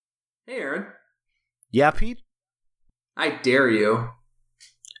Hey, Aaron. Yeah, Pete? I dare you.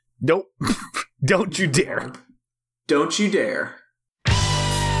 Nope. Don't you dare. Don't you dare.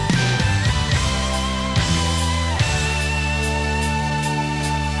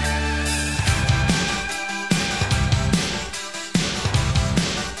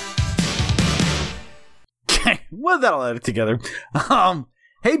 Okay, well, that'll edit together.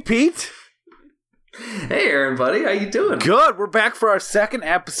 Hey, Pete. Hey, Aaron, buddy. How you doing? Good. We're back for our second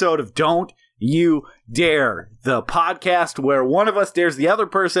episode of Don't You Dare, the podcast where one of us dares the other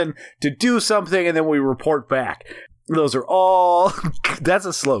person to do something and then we report back. Those are all... That's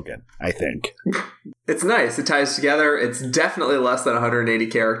a slogan, I think. It's nice. It ties together. It's definitely less than 180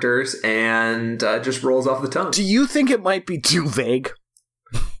 characters and just rolls off the tongue. Do you think it might be too vague?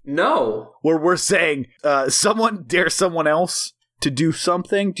 No. Where we're saying someone dares someone else to do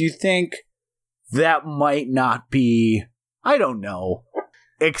something? Do you think that might not be, I don't know,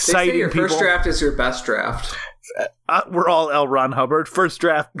 exciting? They say your people? first draft is your best draft. We're all L. Ron Hubbard. First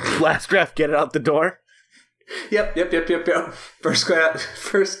draft, last draft, get it out the door. Yep. First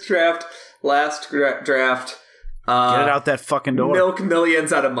draft, last draft. Get it out that fucking door. Milk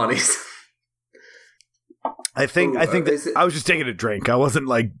millions out of monies. I think that I was just taking a drink. I wasn't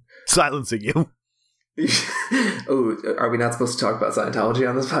like silencing you. Oh, are we not supposed to talk about Scientology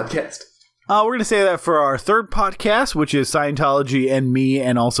on this podcast? We're going to say that for our third podcast, which is Scientology and me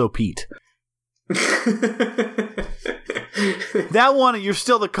and also Pete. That one, you're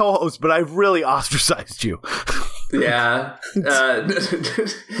still the co-host, but I've really ostracized you. Yeah.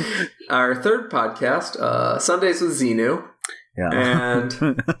 Our third podcast, Sundays with Xenu. Yeah.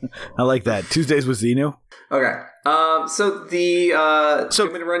 And I like that. Tuesdays with Xenu. Okay. So you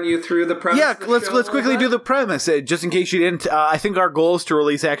want me to run you through the premise? Yeah, let's quickly do the premise. Just in case you didn't, I think our goal is to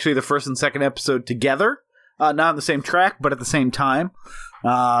release actually the first and second episode together. Not on the same track, but at the same time.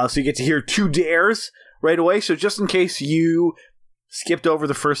 So you get to hear two dares right away. So just in case you skipped over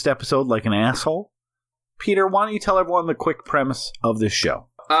the first episode like an asshole, Peter, why don't you tell everyone the quick premise of this show?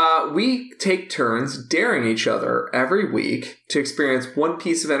 We take turns daring each other every week to experience one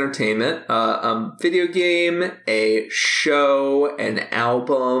piece of entertainment, a video game, a show, an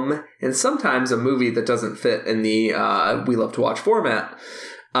album, and sometimes a movie that doesn't fit in the We Love to Watch format.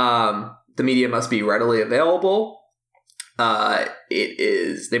 The media must be readily available.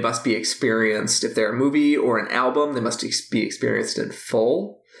 They must be experienced. If they're a movie or an album, they must be experienced in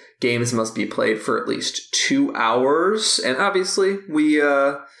full. Games must be played for at least 2 hours. And obviously, we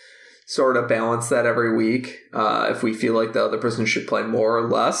sort of balance that every week. If we feel like the other person should play more or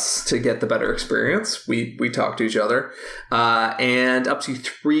less to get the better experience, we talk to each other. And up to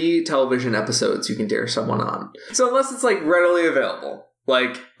 3 television episodes you can dare someone on. So unless it's like readily available.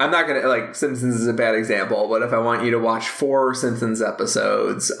 Like, I'm not going to, like, Simpsons is a bad example, but if I want you to watch 4 Simpsons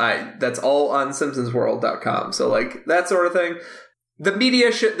episodes, that's all on simpsonsworld.com. So, like, that sort of thing. The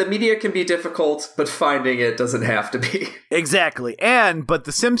media can be difficult, but finding it doesn't have to be. Exactly. But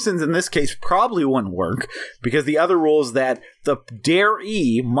The Simpsons in this case probably wouldn't work because the other rule is that the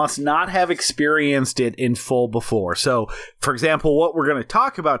daree must not have experienced it in full before. So, for example, what we're going to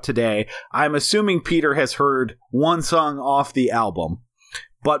talk about today, I'm assuming Peter has heard one song off the album,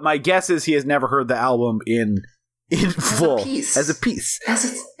 but my guess is he has never heard the album in full, as a piece, as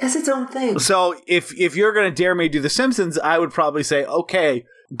its own thing. So if you're going to dare me to do The Simpsons, I would probably say, okay,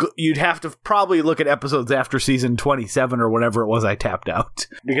 you'd have to probably look at episodes after season 27 or whatever it was I tapped out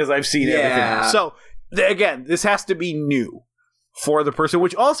because I've seen everything. So again, this has to be new for the person,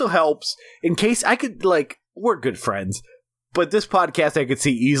 which also helps in case I could, like, we're good friends, but this podcast I could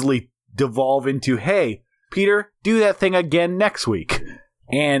see easily devolve into, hey, Peter, do that thing again next week.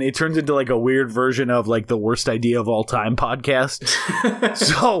 And it turns into like a weird version of like the worst idea of all time podcast.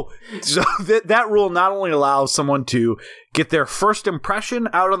 so that rule not only allows someone to get their first impression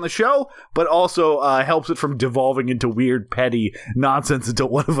out on the show, but also helps it from devolving into weird, petty nonsense until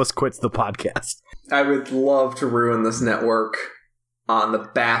one of us quits the podcast. I would love to ruin this network on the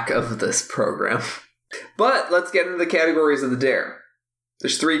back of this program. But let's get into the categories of the dare.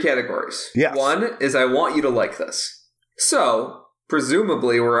 There's 3 categories. Yes. 1 is I want you to like this. So...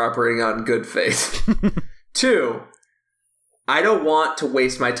 presumably, we're operating on good faith. 2, I don't want to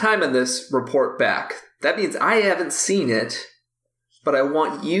waste my time on this, report back. That means I haven't seen it, but I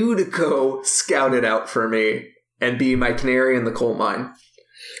want you to go scout it out for me and be my canary in the coal mine.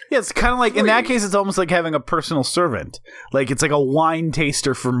 Yeah, it's kind of like, in that case, it's almost like having a personal servant. Like, it's like a wine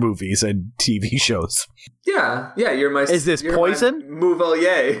taster for movies and TV shows. Yeah, you're my... Is this poison?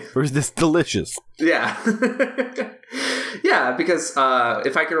 Mouvelier. Or is this delicious? Yeah. Yeah, because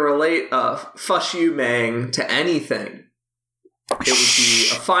if I can relate Fush You Mang to anything, it would be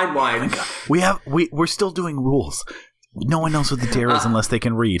a fine wine. We're still doing rules. No one knows what the dare is unless they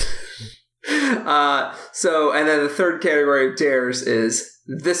can read. And then the third category of dares is,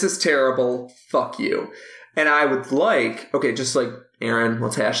 this is terrible, fuck you. And I would like, okay, just like Aaron,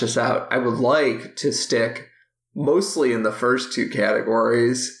 let's hash this out. I would like to stick mostly in the first two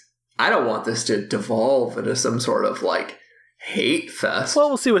categories. I don't want this to devolve into some sort of like hate fest. Well,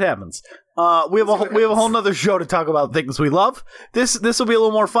 we'll see what happens. We have a whole nother show to talk about things we love. This will be a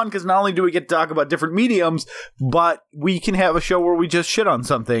little more fun because not only do we get to talk about different mediums, but we can have a show where we just shit on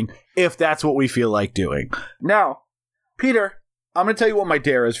something if that's what we feel like doing. Now, Peter, I'm going to tell you what my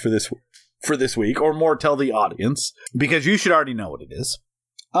dare is for this week, or more, tell the audience, because you should already know what it is.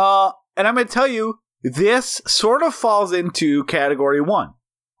 And I'm going to tell you, this sort of falls into category 1.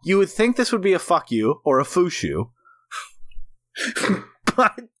 You would think this would be a fuck you or a fushu,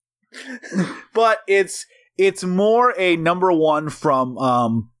 but it's more a number one from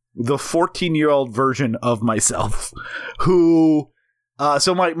the 14-year-old version of myself, who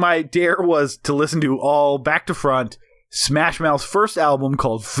so my dare was to listen to all back to front Smash Mouth's first album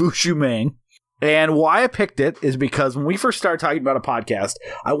called Fushu Mang. And why I picked it is because when we first started talking about a podcast,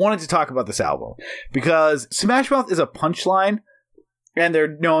 I wanted to talk about this album because Smash Mouth is a punchline, and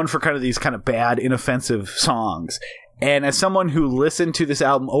they're known for kind of these kind of bad, inoffensive songs. And as someone who listened to this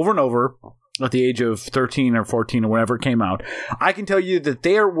album over and over at the age of 13 or 14 or whenever it came out, I can tell you that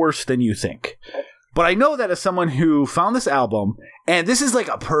they are worse than you think. But I know that as someone who found this album, and this is like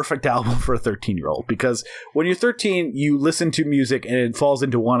a perfect album for a 13-year-old, because when you're 13, you listen to music and it falls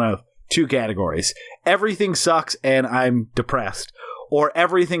into one of two categories. Everything sucks and I'm depressed. Or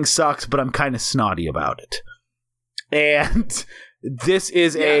everything sucks but I'm kind of snotty about it. And this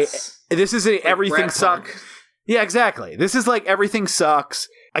is like everything sucks. Yeah, exactly. This is like everything sucks.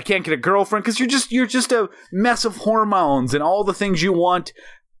 I can't get a girlfriend because you're just a mess of hormones, and all the things you want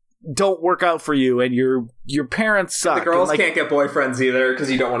don't work out for you, and your parents suck. The girls can't get boyfriends either because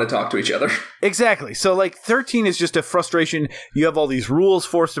you don't want to talk to each other. Exactly. So like 13 is just a frustration. You have all these rules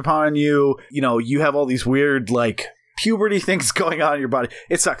forced upon you. You know, you have all these weird like puberty things going on in your body.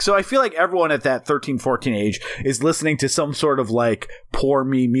 It sucks. So I feel like everyone at that 13, 14 age is listening to some sort of like poor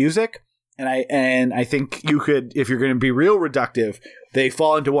me music. And I think you could, if you're going to be real reductive, they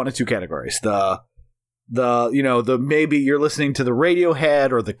fall into one of two categories. The maybe you're listening to the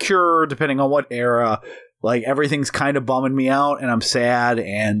Radiohead or the Cure, depending on what era. Like everything's kind of bumming me out, and I'm sad,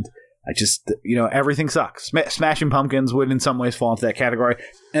 and I just, everything sucks. Smashing Pumpkins would in some ways fall into that category.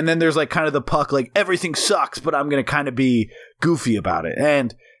 And then there's like kind of the puck, like everything sucks, but I'm going to kind of be goofy about it.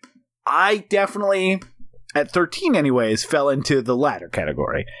 And I definitely, at 13 anyways, fell into the latter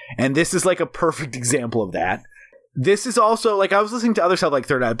category. And this is like a perfect example of that. This is also, like, I was listening to other stuff like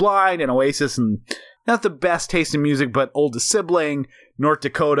Third Eye Blind and Oasis, and not the best taste in music, but Oldest Sibling, North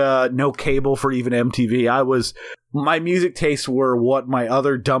Dakota, no cable for even MTV. My music tastes were what my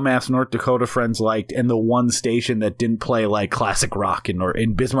other dumbass North Dakota friends liked, and the one station that didn't play like classic rock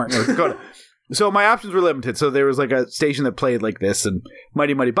in Bismarck, North Dakota. So my options were limited. So there was like a station that played like this, and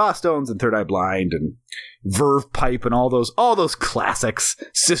Mighty Mighty Bosstones, and Third Eye Blind, and Verve Pipe, and all those classics.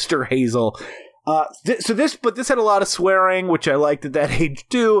 Sister Hazel. This had a lot of swearing, which I liked at that age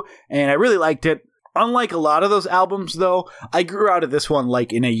too, and I really liked it. Unlike a lot of those albums, though, I grew out of this one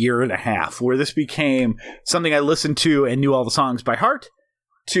like in a year and a half, where this became something I listened to and knew all the songs by heart,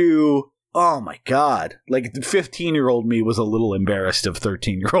 to, oh my god, like the 15-year-old me was a little embarrassed of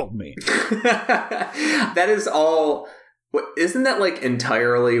 13-year-old me. That is all... Isn't that like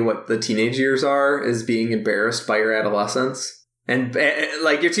entirely what the teenage years are, is being embarrassed by your adolescence? And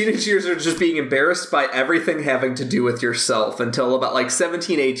like your teenage years are just being embarrassed by everything having to do with yourself until about like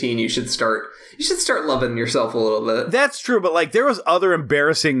 17, 18, you should start loving yourself a little bit. That's true, but like there was other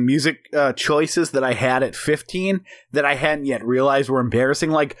embarrassing music choices that I had at 15 that I hadn't yet realized were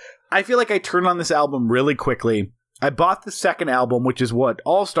embarrassing. Like I feel like I turned on this album really quickly. I bought the second album, which is what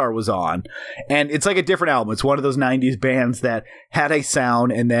All Star was on, and it's like a different album. It's one of those 90s bands that had a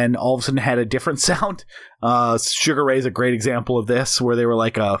sound and then all of a sudden had a different sound. Sugar Ray's a great example of this, where they were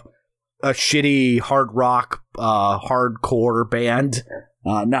like a shitty hard rock, hardcore band.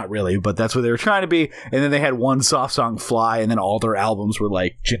 Not really, but that's what they were trying to be. And then they had one soft song, Fly, and then all their albums were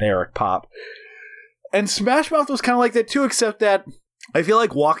like generic pop. And Smash Mouth was kind of like that too, except that I feel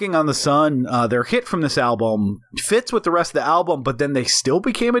like Walking on the Sun, their hit from this album, fits with the rest of the album, but then they still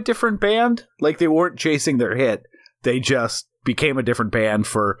became a different band. Like they weren't chasing their hit. They just became a different band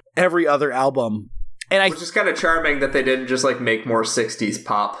for every other album. Which is kind of charming that they didn't just like make more 60s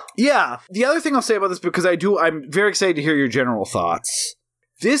pop. Yeah. The other thing I'll say about this, because I'm very excited to hear your general thoughts.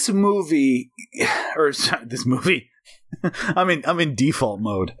 This movie, I'm in default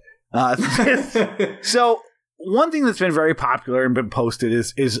mode. So one thing that's been very popular and been posted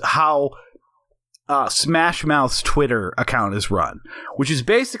is how Smash Mouth's Twitter account is run, which is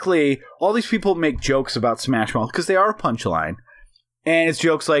basically all these people make jokes about Smash Mouth because they are a punchline. And it's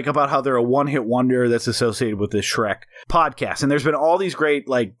jokes like about how they're a one-hit wonder that's associated with the Shrek podcast. And there's been all these great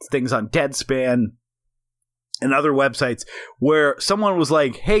like things on Deadspin and other websites where someone was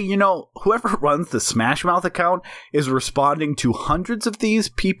like, hey, whoever runs the Smash Mouth account is responding to hundreds of these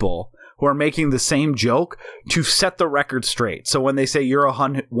people who are making the same joke to set the record straight. So when they say you're a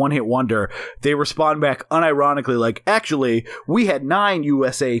one-hit wonder, they respond back unironically like, actually, we had 9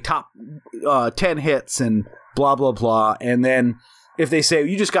 USA top 10 hits and blah, blah, blah. And then if they say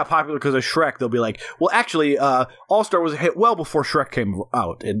you just got popular because of Shrek, they'll be like, well, actually, All-Star was a hit well before Shrek came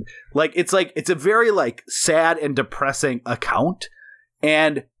out. And it's a very like sad and depressing account.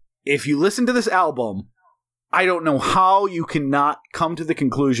 And if you listen to this album, I don't know how you cannot come to the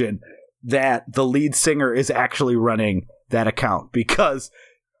conclusion that the lead singer is actually running that account, because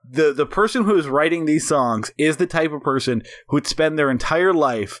the person who is writing these songs is the type of person who would spend their entire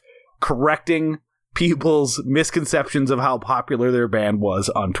life correcting people's misconceptions of how popular their band was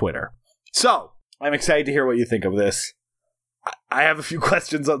on Twitter. So I'm excited to hear what you think of this. I have a few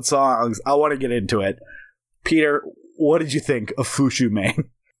questions on songs. I want to get into it. Peter, what did you think of Fushu Mane?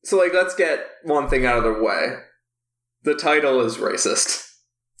 So let's get one thing out of the way. The title is racist.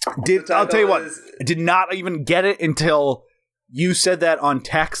 I'll tell you what, I did not even get it until you said that on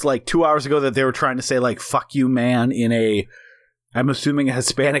text 2 hours ago, that they were trying to say fuck you man in a, I'm assuming, a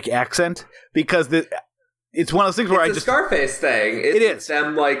Hispanic accent, because it's one of those things where it's a Scarface thing. It is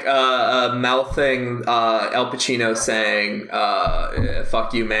them mouthing Al Pacino saying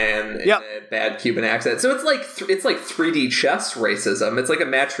 "fuck you, man" in a bad Cuban accent. So it's like 3D chess racism. It's like a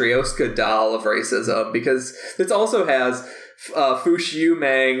Matryoshka doll of racism, because it also has Fushu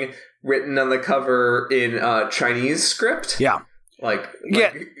Mane written on the cover in Chinese script.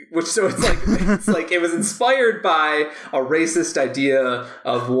 Which so it's like it was inspired by a racist idea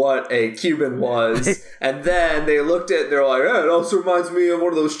of what a Cuban was, and then they looked at it and they're like, it also reminds me of one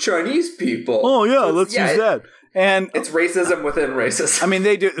of those Chinese people. Oh yeah, let's use that. And it's racism within racism. I mean,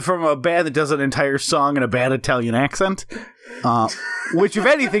 they do from a band that does an entire song in a bad Italian accent, which, if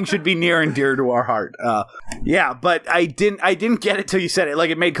anything, should be near and dear to our heart. But I didn't get it till you said it.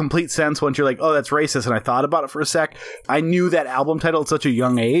 It made complete sense once you're like, oh, that's racist. And I thought about it for a sec. I knew that album title at such a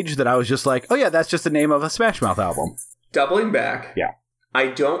young age that I was just like, oh yeah, that's just the name of a Smash Mouth album. Doubling back. Yeah. I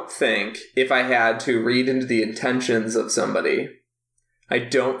don't think, if I had to read into the intentions of somebody, I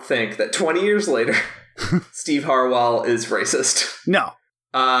don't think that 20 years later Steve Harwell is racist. No.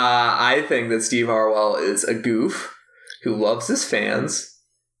 I think that Steve Harwell is a goof who loves his fans,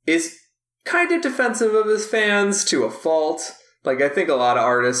 is kind of defensive of his fans to a fault. I think a lot of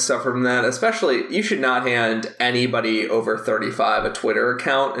artists suffer from that. Especially, you should not hand anybody over 35 a Twitter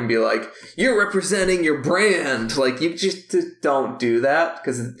account and be like, you're representing your brand. You just don't do that,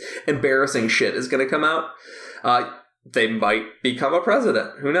 because embarrassing shit is going to come out. They might become a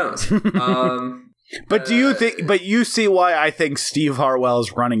president. Who knows? But do you think? But you see why I think Steve Harwell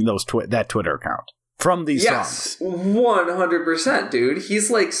is running that Twitter account from these songs? 100%, dude. He's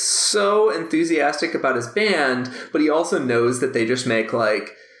so enthusiastic about his band, but he also knows that they just make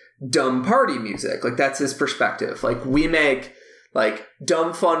dumb party music. That's his perspective. We make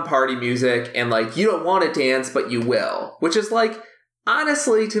dumb fun party music, and you don't want to dance, but you will, which is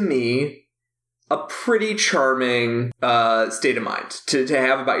honestly to me a pretty charming state of mind to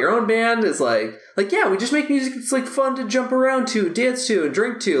have about your own band. Is yeah, we just make music that's fun to jump around to, dance to, and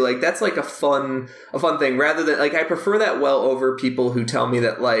drink to. That's a fun thing, rather than I prefer that well over people who tell me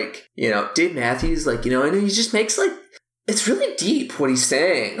that Dave Matthews, I know he just makes it's really deep what he's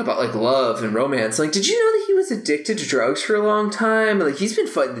saying about love and romance. Did you know that he was addicted to drugs for a long time? He's been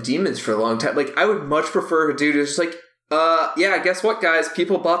fighting the demons for a long time. I would much prefer a dude who's just yeah, guess what, guys?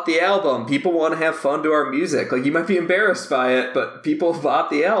 People bought the album. People want to have fun to our music. You might be embarrassed by it, but people bought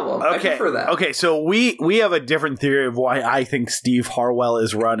the album. Okay. I prefer that. Okay, so we have a different theory of why I think Steve Harwell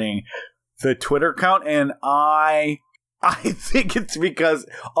is running the Twitter account, and I think it's because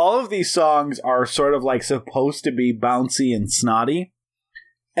all of these songs are sort of supposed to be bouncy and snotty,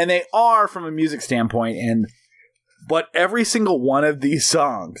 and they are from a music standpoint, but every single one of these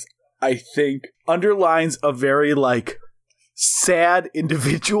songs, I think, underlines a very sad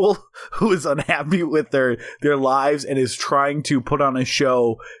individual who is unhappy with their lives and is trying to put on a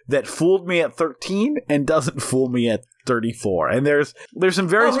show that fooled me at 13 and doesn't fool me at 34. And there's some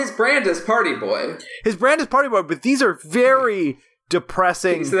very... his brand is Party Boy. His brand is Party Boy, but these are very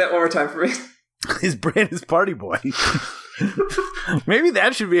depressing... Can you say that one more time for me? His brand is Party Boy. Maybe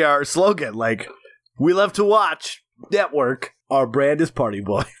that should be our slogan. Like, we love to watch network. Our brand is Party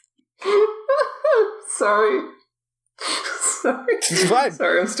Boy. Sorry. It's fine.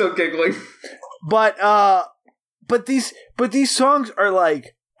 Sorry, I'm still giggling. But these songs are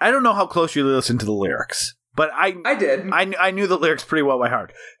like, I don't know how close you listen to the lyrics, but I did. I knew the lyrics pretty well by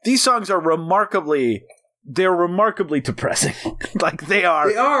heart. These songs are remarkably depressing. Like they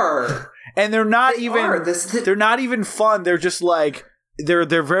are. And they're not they're not even fun. They're just like they're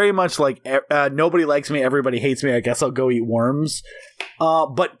very much like nobody likes me, everybody hates me. I guess I'll go eat worms.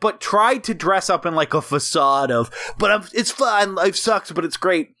 But try to dress up in like a facade of, it's fun, life sucks, but it's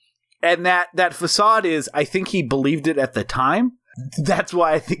great. And that facade is, I think he believed it at the time. That's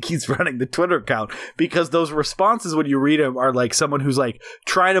why I think he's running the Twitter account, because those responses when you read them are like someone who's like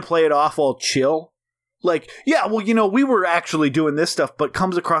trying to play it off all chill. Like, yeah, well, we were actually doing this stuff, but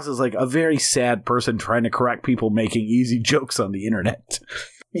comes across as like a very sad person trying to correct people making easy jokes on the internet.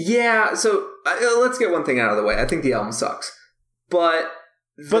 Yeah, so let's get one thing out of the way. I think the album sucks. But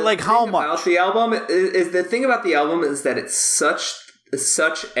like how much? About the album is the thing about the album is that it's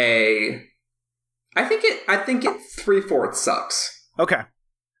such a I think it 3/4 sucks. Okay.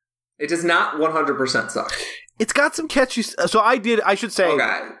 It does not 100% suck. It's got some catchy... So I should say,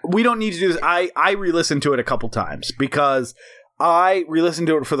 okay. We don't need to do this. I re-listened to it a couple times because I re-listened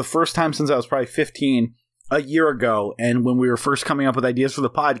to it for the first time since I was probably 15 a year ago. And when we were first coming up with ideas for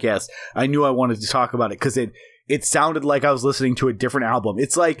the podcast, I knew I wanted to talk about it because it sounded like I was listening to a different album.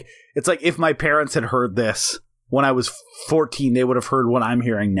 It's like if my parents had heard this when I was 14, they would have heard what I'm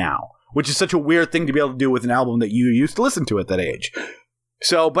hearing now, which is such a weird thing to be able to do with an album that you used to listen to at that age.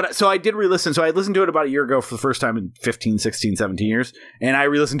 So I did re-listen. So I listened to it about a year ago for the first time in 15, 16, 17 years. And I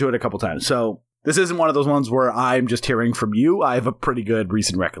re-listened to it a couple times. So this isn't one of those ones where I'm just hearing from you. I have a pretty good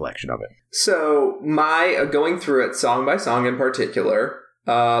recent recollection of it. So my going through it song by song in particular,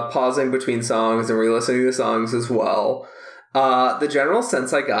 pausing between songs and re-listening to songs as well. The general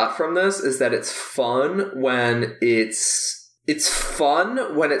sense I got from this is that it's fun when it's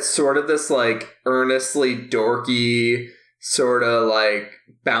sort of this like earnestly dorky, sort of like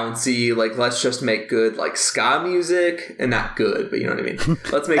bouncy, like let's just make good like ska music, and not good, but you know what I mean.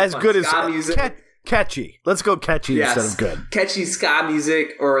 Let's make as good ska as music. Catchy. Let's go catchy instead of good. Catchy ska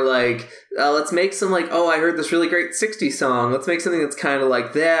music, or like let's make some like, oh, I heard this really great 60s song. Let's make something that's kind of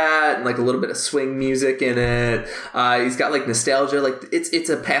like that, and like a little bit of swing music in it. He's got like nostalgia, like it's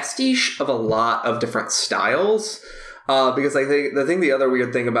a pastiche of a lot of different styles. Because I think the other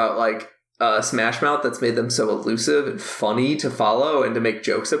weird thing about like Smash Mouth that's made them so elusive and funny to follow and to make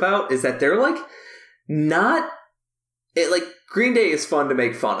jokes about is that they're like not it like Green Day is fun to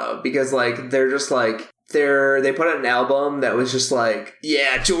make fun of because like they're just like they put out an album that was just like,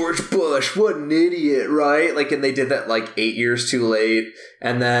 yeah, George Bush, what an idiot, right? Like, and they did that like 8 years too late,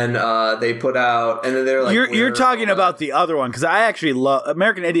 and then they put out, and then they're like, you're talking about the other one because I actually love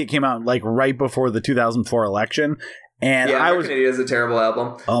American Idiot came out like right before the 2004 election. And yeah, American Idiot is a terrible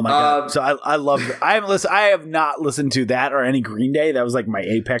album. Oh my god! So I love it. I have not listened to that or any Green Day. That was like my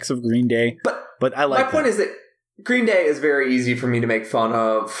apex of Green Day. But I like. My point is that Green Day is very easy for me to make fun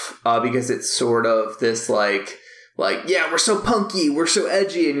of because it's sort of this like yeah, we're so punky, we're so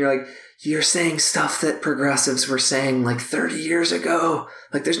edgy, and you're like, you're saying stuff that progressives were saying like 30 years ago.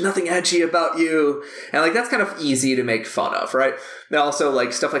 Like, there's nothing edgy about you. And like, that's kind of easy to make fun of, right? And also,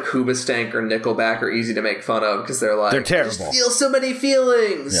 like, stuff like Hoobastank or Nickelback are easy to make fun of because they're like, they're terrible. I just feel so many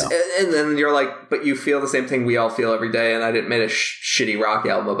feelings. Yeah. And then you're like, but you feel the same thing we all feel every day, and I didn't make a shitty rock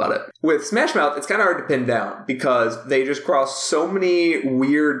album about it. With Smash Mouth, it's kind of hard to pin down because they just cross so many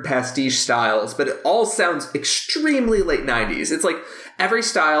weird pastiche styles, but it all sounds extremely late 90s. It's like every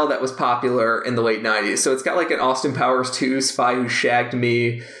style that was popular in the late 90s. So it's got like an Austin Powers 2 Spy Who Shagged Me,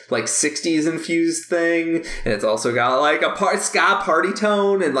 like 60s infused thing, and it's also got like a ska party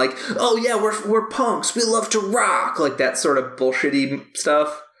tone, and like, oh yeah, we're punks, we love to rock, like that sort of bullshitty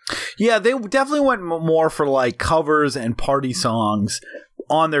stuff. Yeah, they definitely went more for like covers and party songs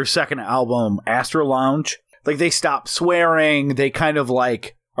on their second album, Astro Lounge. Like they stopped swearing, they kind of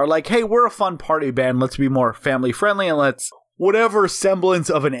like are like, hey, we're a fun party band, let's be more family friendly, and let's whatever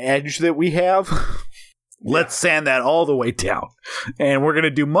semblance of an edge that we have, let's sand that all the way down. And we're going to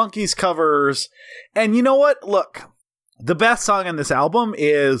do Monkees covers. And you know what? Look, the best song on this album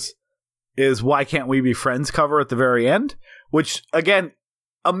is Why Can't We Be Friends cover at the very end, which, again,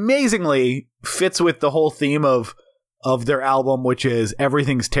 amazingly fits with the whole theme of their album, which is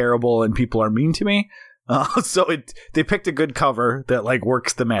everything's terrible and people are mean to me. So they picked a good cover that like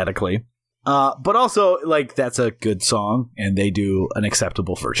works thematically. But also, like, that's a good song, and they do an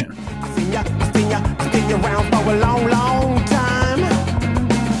acceptable version. seen you around for a long, long time.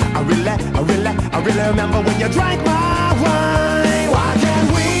 I really remember when you drank my wine. Why can't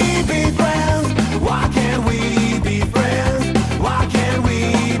we be friends? Why can't we be friends? Why can't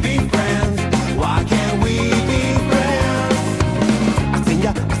we be friends? Why can't we be friends?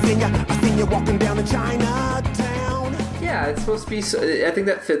 I seen you walking down in Chinatown. Yeah, it's supposed to be. I think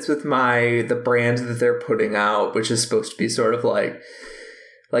that fits with the brand that they're putting out, which is supposed to be sort of like,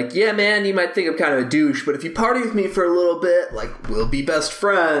 yeah, man, you might think I'm kind of a douche, but if you party with me for a little bit, like, we'll be best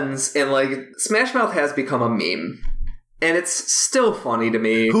friends. And, like, Smash Mouth has become a meme. And it's still funny to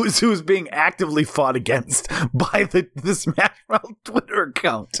me. Who's being actively fought against by the Smash Mouth Twitter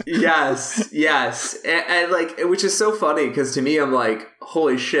account. Yes. And like, which is so funny, because to me, I'm like,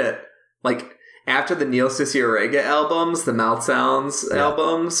 holy shit. Like, after the Neil Cicierega albums, the Mouth Sounds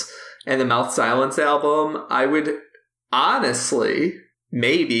albums, and the Mouth Silence album, I would honestly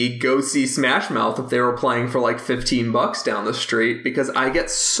maybe go see Smash Mouth if they were playing for like $15 down the street, because I get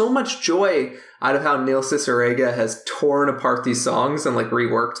so much joy out of how Neil Cicierega has torn apart these songs and like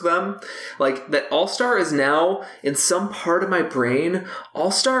reworked them. Like that All Star is now in some part of my brain.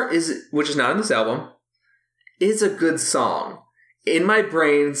 All Star is, which is not in this album, is a good song. In my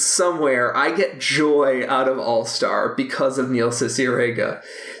brain somewhere, I get joy out of All Star because of Neil Cicierega.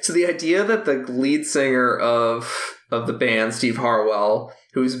 So the idea that the lead singer of the band, Steve Harwell,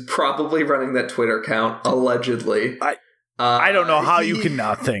 who's probably running that Twitter account, allegedly. I don't know how you can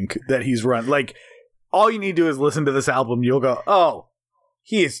not think that he's run. Like, all you need to do is listen to this album, you'll go, oh,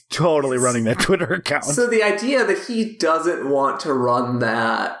 he is totally running that Twitter account. So the idea that he doesn't want to run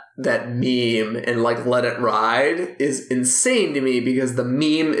that meme and like let it ride is insane to me, because the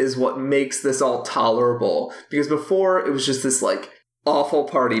meme is what makes this all tolerable. Because before it was just this like awful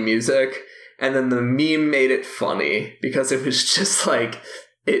party music, and then the meme made it funny because it was just like,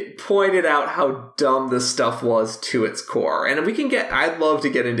 it pointed out how dumb this stuff was to its core. And I'd love to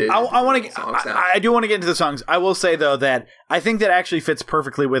get into I do want to get into the songs. I will say, though, that I think that actually fits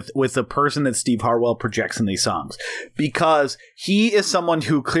perfectly with the person that Steve Harwell projects in these songs. Because he is someone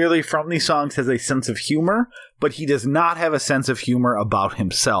who clearly from these songs has a sense of humor, but he does not have a sense of humor about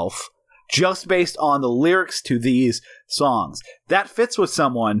himself, just based on the lyrics to these songs. That fits with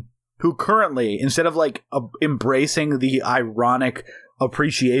someone who currently, instead of like embracing the ironic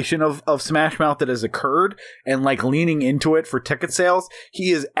appreciation of Smash Mouth that has occurred and like leaning into it for ticket sales, he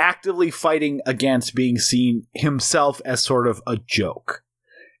is actively fighting against being seen himself as sort of a joke.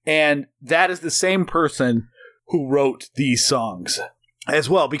 And that is the same person who wrote these songs as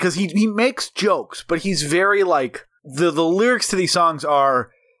well, because he makes jokes, but he's very like, the lyrics to these songs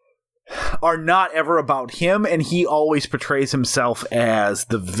are not ever about him, and he always portrays himself as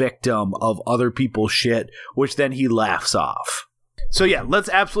the victim of other people's shit, which then he laughs off. So yeah, let's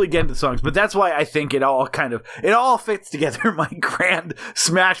absolutely get into the songs, but that's why I think it all fits together in my grand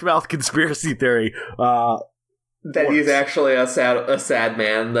Smash Mouth conspiracy theory. That he's actually a sad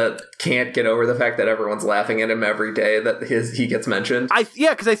man that can't get over the fact that everyone's laughing at him every day that he gets mentioned.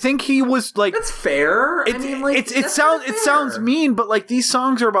 Because I think he was like, that's fair. It sounds mean, but like these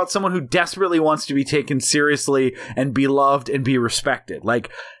songs are about someone who desperately wants to be taken seriously and be loved and be respected.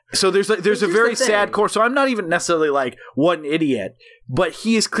 Like, so there's a very sad core. So I'm not even necessarily like, what an idiot, but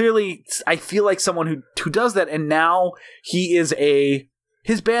he is clearly, I feel like someone who does that, and now he is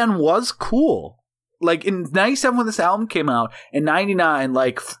his band was cool. Like, in 97 when this album came out, in 99,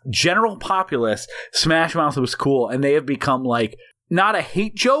 like, general populace, Smash Mouth was cool, and they have become, like, not a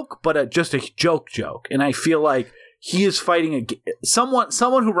hate joke, but just a joke. And I feel like he is fighting someone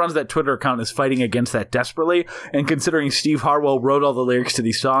who runs that Twitter account is fighting against that desperately, and considering Steve Harwell wrote all the lyrics to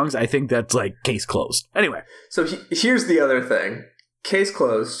these songs, I think that's, like, case closed. Anyway. So here's the other thing. Case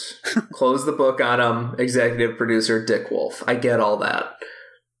closed. Close the book on him. Executive producer Dick Wolf. I get all that.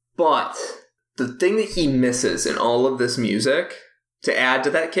 But the thing that he misses in all of this music, to add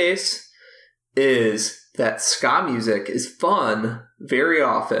to that case, is that ska music is fun very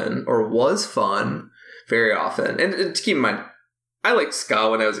often, or was fun very often. And to keep in mind, I liked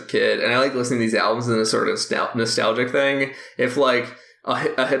ska when I was a kid, and I like listening to these albums in a sort of nostalgic thing. If like a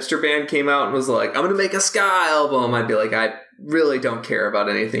hipster band came out and was like, I'm going to make a ska album, I'd be like, I really don't care about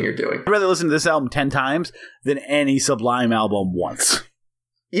anything you're doing. I'd rather listen to this album 10 times than any Sublime album once.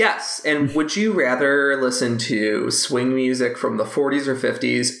 Yes, and would you rather listen to swing music from the 40s or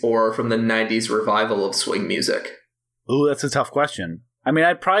 50s or from the 90s revival of swing music? Ooh, that's a tough question. I mean,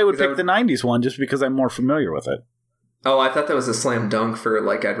 I probably would pick the 90s one just because I'm more familiar with it. Oh, I thought that was a slam dunk for,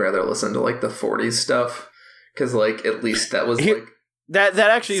 like, I'd rather listen to, like, the 40s stuff. Because, like, at least that was, like... That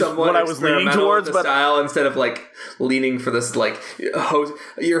actually is what I was leaning towards, the but style instead of like leaning for this like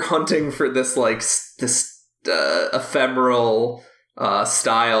you're hunting for this like this ephemeral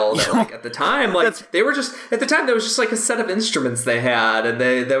style that like at the time like they were just at the time there was just like a set of instruments they had and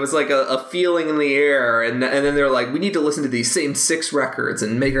there was like a feeling in the air and then they're like we need to listen to these same 6 records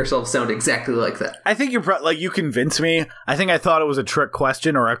and make ourselves sound exactly like that. I think you're like you convinced me. I think I thought it was a trick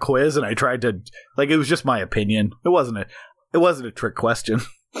question or a quiz and I tried to like it was just my opinion. It wasn't a trick question.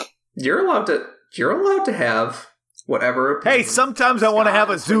 You're allowed to have whatever opinion. Hey, sometimes I want to have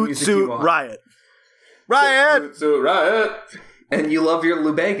a Zoot Suit Riot. Riot! Zoot Riot! And you love your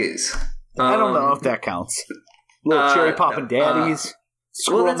Lubegas. I don't know if that counts. Little cherry poppin' daddies.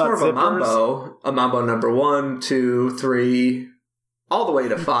 Well, that's more of a mambo. A mambo number 1, 2, 3, all the way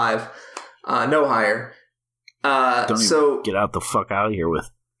to 5. No higher. Don't even get out the fuck out of here with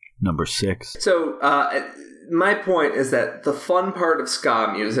number 6. So, my point is that the fun part of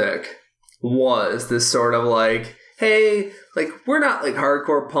ska music was this sort of like, hey, like, we're not like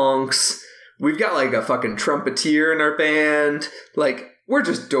hardcore punks. We've got like a fucking trumpeter in our band. Like, we're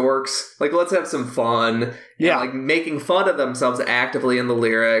just dorks. Like, let's have some fun. Yeah. And, like, making fun of themselves actively in the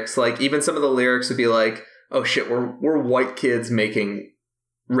lyrics. Like, even some of the lyrics would be like, oh shit, we're white kids making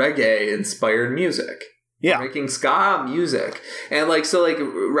reggae-inspired music. Yeah. We're making ska music. And, like, so, like,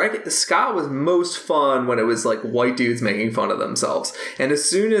 ska was most fun when it was, like, white dudes making fun of themselves. And as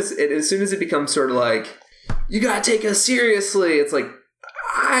soon as it becomes sort of like, you gotta take us seriously, it's like,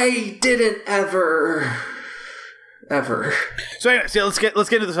 I didn't ever. So anyway, let's get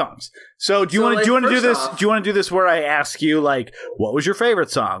into the songs. So do you want to do this? Do you want to do this where I ask you like, what was your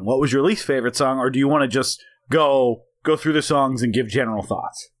favorite song? What was your least favorite song? Or do you want to just go through the songs and give general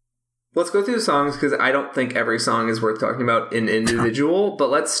thoughts? Let's go through the songs because I don't think every song is worth talking about in individual. But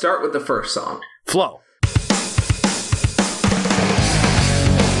let's start with the first song, Flow.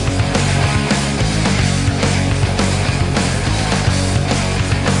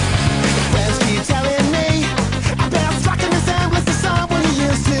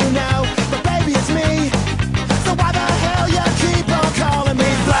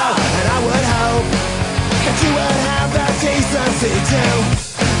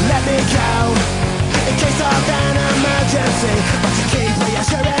 Let me go in case of an emergency, but you keep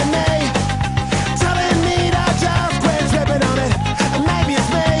reassuring me, telling me that just quit tripping on it. And maybe it's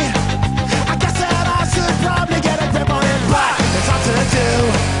me. I guess that I should probably get a grip on it, but it's hard to do.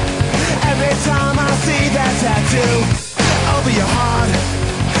 Every time I see that tattoo over your heart,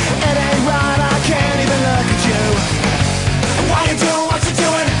 it ain't right. I can't even look at you. Why you doing what you're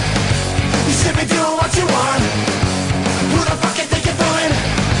doing? You should be doing what you want. Who the fuck you think you're fooling?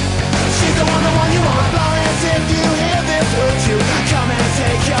 She's the one you want. Florence, if you hear this, would you come and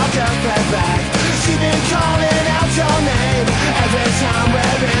take your girlfriend back? She's been calling out your name every time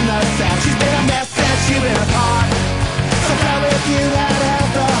we're in the set. She's been a mess since you've been apart. So tell if you had half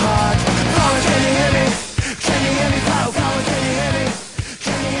the heart. Florence, can you hear me? Can you hear me, Flo? Florence, can you hear me?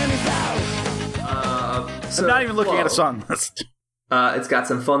 Can you hear me, Flo? I'm not even looking at a song list. It's got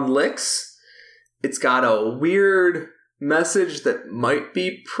some fun licks. It's got a weird message that might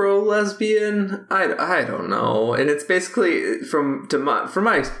be pro-lesbian. I don't know. And it's basically from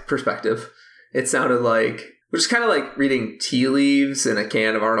my perspective, it sounded like which is kind of like reading tea leaves in a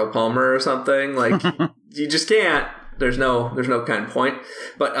can of Arnold Palmer or something. Like you just can't. There's no kind of point.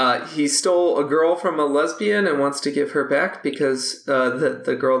 But he stole a girl from a lesbian and wants to give her back because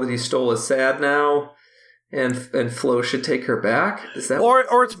the girl that he stole is sad now. And Flo should take her back. Is that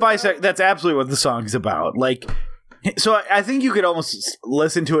or it's bisexual? That's absolutely what the song's about. Like, so I think you could almost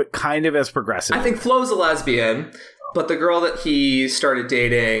listen to it kind of as progressive. I think Flo's a lesbian, but the girl that he started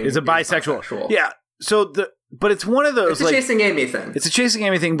dating is a bisexual. Yeah. So but it's one of those it's a Chasing Amy thing. It's a Chasing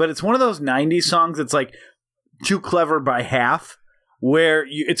Amy thing, but it's one of those '90s songs that's like too clever by half, where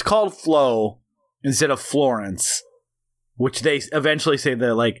it's called Flo instead of Florence, which they eventually say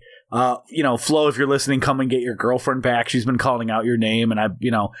that like. Flo, if you're listening, come and get your girlfriend back. She's been calling out your name. And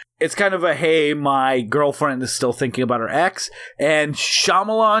it's kind of a, hey, my girlfriend is still thinking about her ex. And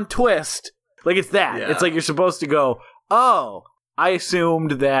Shyamalan twist. Like, it's that. Yeah. It's like you're supposed to go, oh, I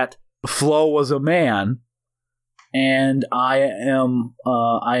assumed that Flo was a man. And I am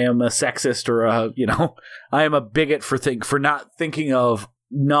a sexist or I am a bigot for not thinking of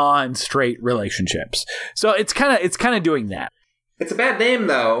non-straight relationships. So it's kind of doing that. It's a bad name,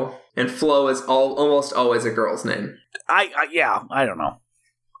 though, and Flo is almost always a girl's name. I don't know.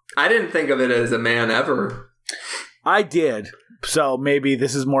 I didn't think of it as a man ever. I did. So maybe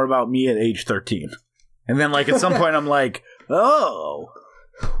this is more about me at age 13. And then, like, at some point, I'm like, oh.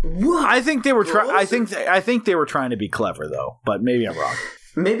 what? I think they were I think they were trying to be clever though, but maybe I'm wrong.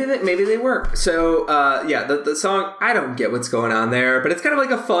 Maybe they were. So the song, I don't get what's going on there, but it's kind of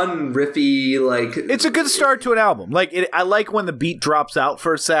like a fun riffy, like, it's a good start to an album. Like I like when the beat drops out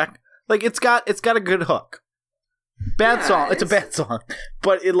for a sec. Like it's got a good hook. Bad song. It's a bad song,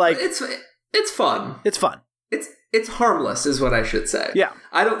 but it like it's fun. It's fun. It's harmless, is what I should say. Yeah.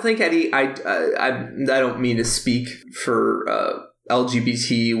 I don't think I don't mean to speak for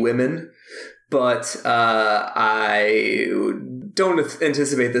LGBT women, but I don't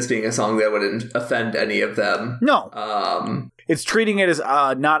anticipate this being a song that would offend any of them. No. It's treating it as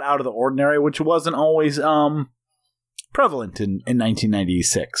not out of the ordinary, which wasn't always prevalent in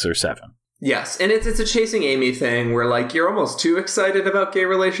 1996 or 7. Yes, and it's a Chasing Amy thing where, like, you're almost too excited about gay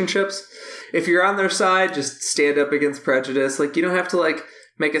relationships. If you're on their side, just stand up against prejudice. Like, you don't have to, like,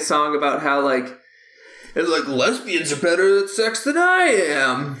 make a song about how, like, it's like, lesbians are better at sex than I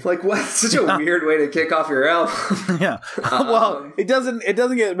am. Like, what? Such a weird way to kick off your album. Yeah. Well, it doesn't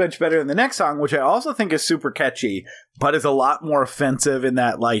get much better than the next song, which I also think is super catchy, but is a lot more offensive in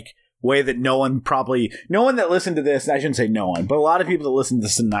that, like, way that no one that listened to this, I shouldn't say no one, but a lot of people that listened to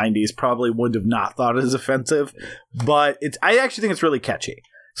this in the 90s probably would have not thought it as offensive. But I actually think it's really catchy,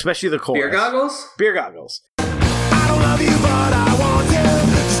 especially the chorus. Beer Goggles? Beer Goggles. I don't love you, but I want to.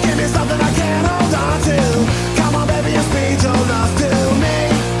 Just give me something I can hold on to. Come on, baby, and speak your love to me.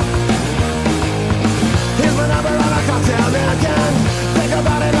 Here's my number on a cocktail napkin. Think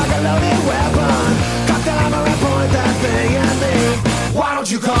about it like a loaded weapon. Cocktail hammer and point that thing at me. Why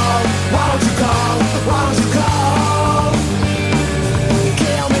don't you call? Why don't you call? Why don't you call?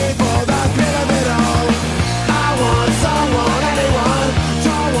 Kill me for the thrill of it all. I want someone, anyone.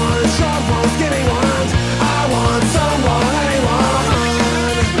 Tall ones, short ones, skinny ones. I want someone, anyone.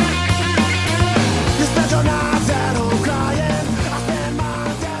 You spent your nights at home crying. I spend my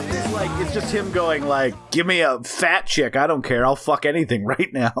death. It's just him going like, give me a fat chick, I don't care, I'll fuck anything right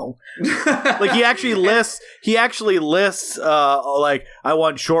now. Like he actually lists like, I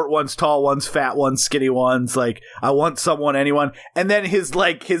want short ones, tall ones, fat ones, skinny ones, like I want someone, anyone. And then his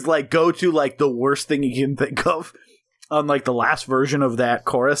go to, like, the worst thing you can think of on like the last version of that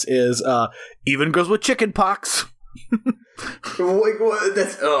chorus is even girls with chicken pox. Like, what?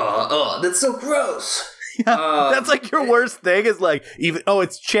 That's so gross. Yeah, that's like your worst thing is like,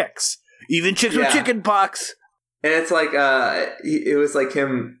 it's chicks. Even chicks with chicken pox. And it's like, it was like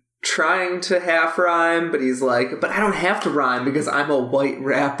him trying to half rhyme, but he's like, but I don't have to rhyme because I'm a white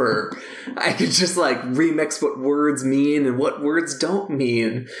rapper. I could just like remix what words mean and what words don't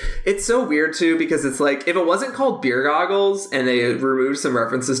mean. It's so weird too, because it's like, if it wasn't called Beer Goggles and they removed some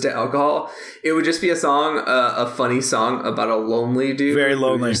references to alcohol, it would just be a song, a funny song about a lonely dude. Very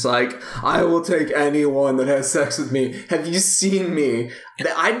lonely. Just like, I will take anyone that has sex with me. Have you seen me?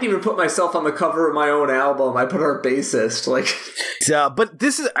 I didn't even put myself on the cover of my own album. I put our bassist, like. But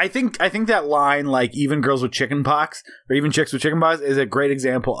this is, I think that line, like, even girls with chicken pox or even chicks with chicken pox, is a great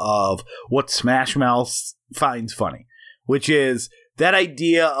example of what Smash Mouth finds funny, which is that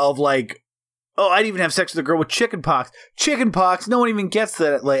idea of like, oh, I'd even have sex with a girl with chicken pox. Chicken pox, no one even gets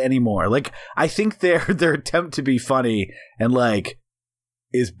that anymore. Like, I think their attempt to be funny and like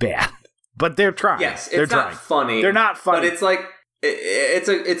is bad, but they're trying. Yes, they're it's not funny. They're not funny, but it's like.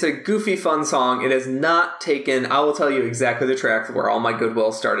 It's a goofy, fun song. It has not taken. I will tell you exactly the track where all my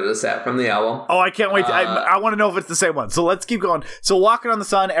goodwill started us at from the album. Oh, I can't wait. I want to know if it's the same one. So let's keep going. So Walking on the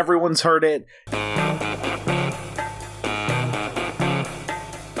Sun, everyone's heard it. It ain't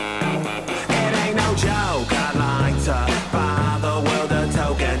no joke. I like to buy the world a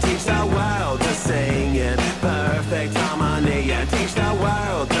token, teach the world to sing in perfect harmony, and teach the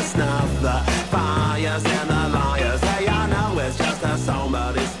world to snuff the fires and the liars. Hey, I know it's just a song,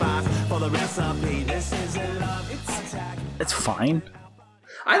 but it's fine for the recipe. This is a love attack. It's fine.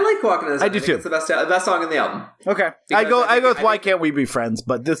 I like Walking on the Sun. I do too. It's the best song in the album. Okay, I go with Why Can't We Be Friends,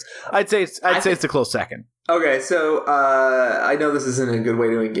 but this I'd say it's a close second. Okay, so I know this isn't a good way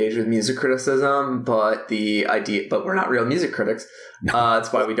to engage with music criticism, but we're not real music critics. No.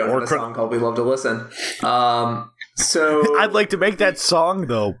 That's why we don't have a song called "We Love to Listen." So I'd like to make that song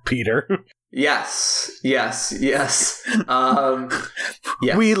though, Peter. Yes. Yes. Yes.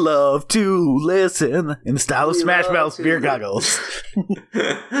 We love to listen in the style of Smash Mouth Beer Goggles.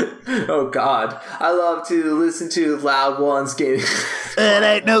 Oh God, I love to listen to loud ones getting. It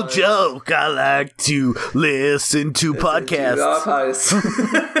ain't no joke. I like to listen to podcasts.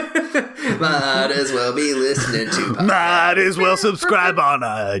 Might as well be listening to podcasts. Might as well subscribe on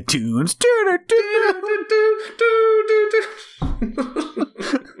iTunes.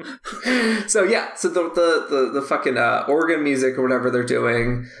 So the fucking organ music or whatever they're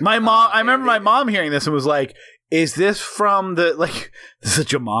doing. My mom, I remember my mom hearing this and was like, is this from the, like, this is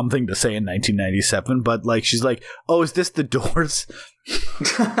such a mom thing to say in 1997, but like, she's like, oh, is this the Doors?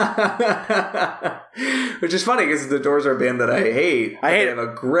 Which is funny because the Doors are a band that I hate. They have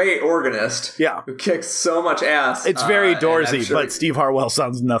a great organist who kicks so much ass. It's very Doorsy, but Steve Harwell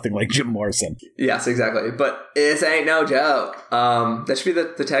sounds nothing like Jim Morrison. Yes, exactly. But this ain't no joke. That should be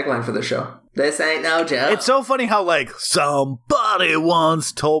the tagline for the show. This ain't no joke. It's so funny how, like, somebody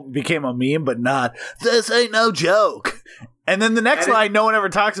once became a meme, but not, this ain't no joke. And then the next line no one ever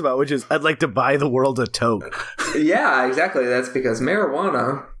talks about, which is, I'd like to buy the world a toke. Yeah, exactly. That's because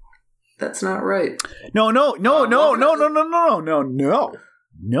marijuana, that's not right. No,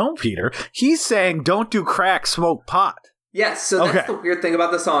 Peter. He's saying don't do crack, smoke pot. Yes, so that's the weird thing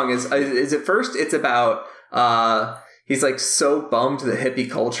about the song is at first it's about, he's like so bummed the hippie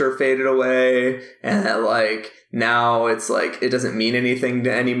culture faded away and that like now it's like it doesn't mean anything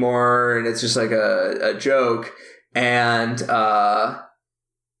anymore and it's just like a joke. And,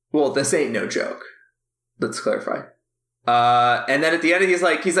 well, this ain't no joke. Let's clarify. And then at the end, he's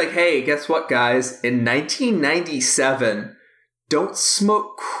like, hey, guess what, guys? In 1997, don't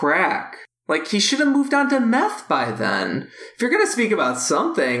smoke crack. Like, he should have moved on to meth by then. If you're going to speak about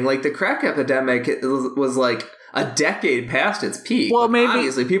something, like the crack epidemic was like a decade past its peak. Well, maybe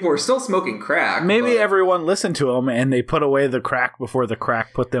obviously people were still smoking crack. Maybe everyone listened to him and they put away the crack before the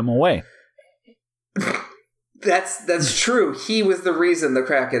crack put them away. That's true. He was the reason the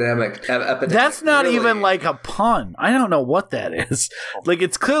crack epidemic. That's not really even like a pun. I don't know what that is. Like,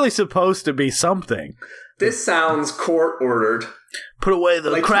 it's clearly supposed to be something. This sounds court ordered. Put away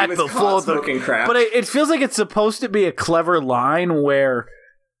the like crack before the smoking crack. But it feels like it's supposed to be a clever line where,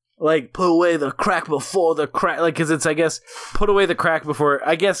 like, put away the crack before the crack. Like, because it's, I guess, put away the crack before.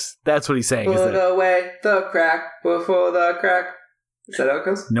 I guess that's what he's saying. Put away the crack before the crack. Is that how it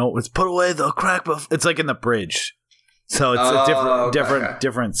goes? No, it's put away the crack before. It's like in the bridge. So it's a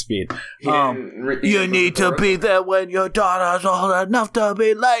different speed. You need to be there when your daughter's old enough to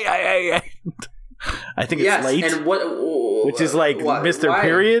be late. I think it's late. And which is like Mr.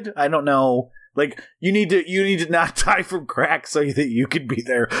 Period. I don't know. Like you need to not die from crack so that you can be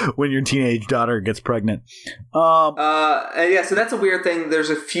there when your teenage daughter gets pregnant. So that's a weird thing. There's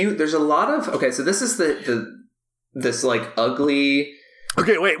a lot of so this is this like ugly.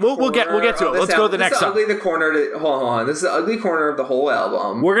 Okay, wait. We'll get to it. Let's go to the next song. Hold on. This is the ugly corner of the whole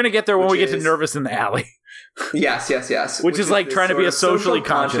album. We're gonna get there when we get to Nervous in the Alley. Yes. Which is like trying to be a socially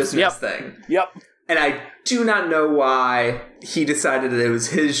conscious thing. Yep. And I do not know why he decided that it was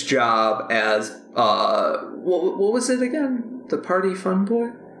his job as what was it again? The Party Fun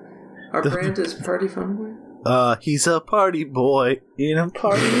Boy. Our brand is Party Fun Boy. He's a party boy in a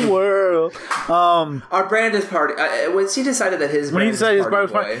party world. Our brand is party. When he decided that his brand is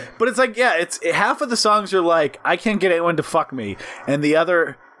party boy. But it's like, it's half of the songs are like, I can't get anyone to fuck me, and the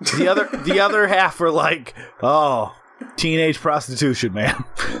other half are like, oh, teenage prostitution, man.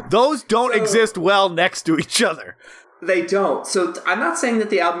 Those don't exist well next to each other. They don't. So I'm not saying that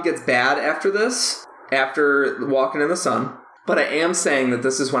the album gets bad after this, after Walking in the Sun. But I am saying that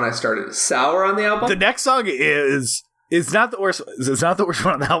this is when I started to sour on the album. The next song is not the worst. It's not the worst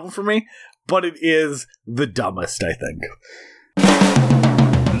one on the album for me, but it is the dumbest, I think.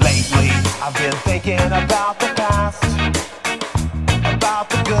 Lately, I've been thinking about the past, about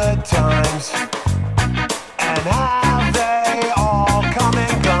the good times, and have they all come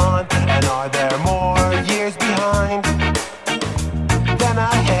and gone? And are there more years behind than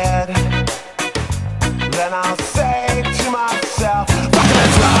ahead? Then I'll say to myself,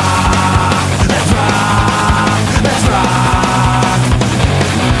 let's rock, let's rock, let's rock,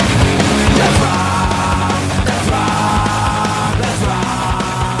 let's rock, let's rock, let's rock.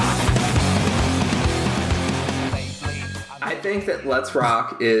 I think that Let's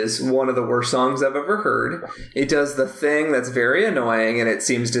Rock is one of the worst songs I've ever heard. It does the thing that's very annoying, and it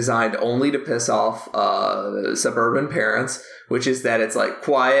seems designed only to piss off suburban parents, which is that it's like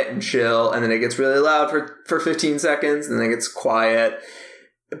quiet and chill, and then it gets really loud for 15 seconds, and then it gets quiet.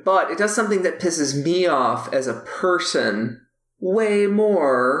 But it does something that pisses me off as a person way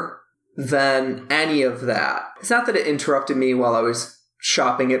more than any of that. It's not that it interrupted me while I was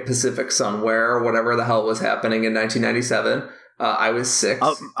shopping at Pacific Sunwear or whatever the hell was happening in 1997. I was 6.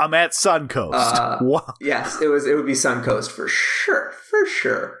 I'm at Suncoast. Yes, it would be Suncoast for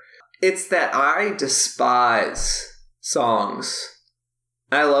sure. It's that I despise songs.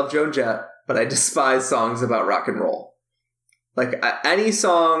 I love Joan Jett, but I despise songs about rock and roll. Like any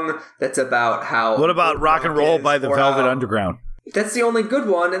song that's about how. What about Rock and Roll by the Velvet Underground? That's the only good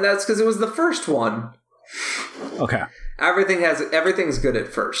one, and that's because it was the first one. Okay. Everything's good at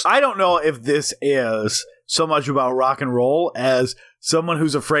first. I don't know if this is so much about rock and roll as someone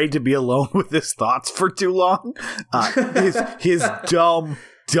who's afraid to be alone with his thoughts for too long. His dumb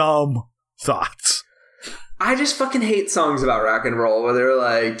thoughts. I just fucking hate songs about rock and roll where they're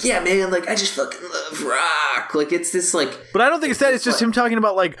like, yeah, man, like, I just fucking love rock. Like, it's this, like... But I don't think it's that. It's just him talking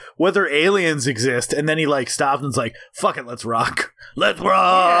about, like, whether aliens exist, and then he, like, stops and's like, fuck it, let's rock. Let's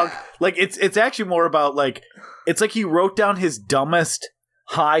rock! Yeah. Like, it's actually more about, like... It's like he wrote down his dumbest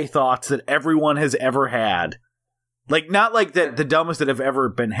high thoughts that everyone has ever had. Like, not, like, the dumbest that have ever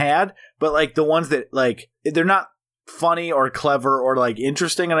been had, but, like, the ones that, like, they're not funny or clever or like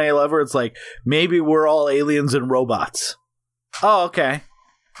interesting on any level. It's like, maybe we're all aliens and robots. Oh, okay.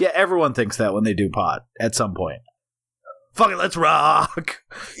 Yeah, everyone thinks that when they do pod at some point. Fuck it, let's rock.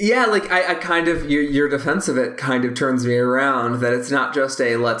 Yeah, like I kind of your defense of it kind of turns me around, that it's not just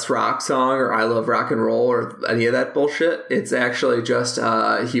a let's rock song or I love rock and roll or any of that bullshit. It's actually just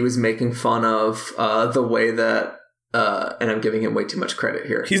he was making fun of the way that and I'm giving him way too much credit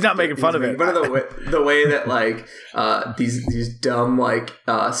here. He's not making fun of it. But the way that like these dumb like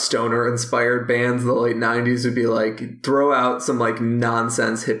stoner inspired bands in the late 90s would be like throw out some like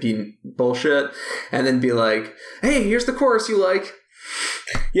nonsense hippie bullshit and then be like, hey, here's the chorus you like.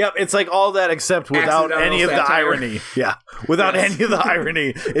 Yep, it's like all that except without any of the irony. Yeah, without any of the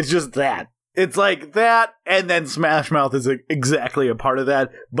irony. It's just that. It's like that, and then Smash Mouth is exactly a part of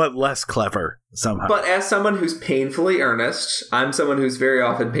that, but less clever somehow. But as someone who's painfully earnest, I'm someone who's very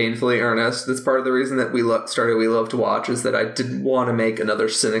often painfully earnest. That's part of the reason that we started We Love to Watch, is that I didn't want to make another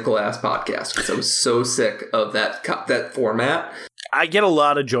cynical ass podcast because I was so sick of that format. I get a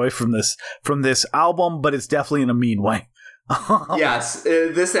lot of joy from this album, but it's definitely in a mean way. Yes,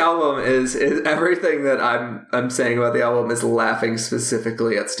 this album is everything that I'm saying about the album is laughing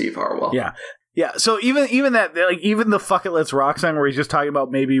specifically at Steve Harwell. Yeah. So even that, like, even the "Fuck It, Let's Rock" song where he's just talking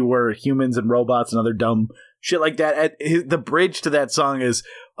about maybe we're humans and robots and other dumb shit like that. The bridge to that song is,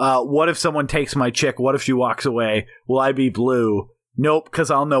 "What if someone takes my chick? What if she walks away? Will I be blue? Nope,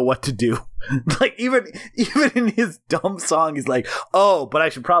 because I'll know what to do." Like even in his dumb song, he's like, "Oh, but I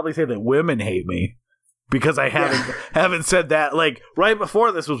should probably say that women hate me." Because I haven't said that. Like, right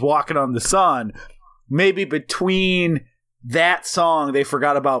before this was Walking on the Sun. Maybe between that song, they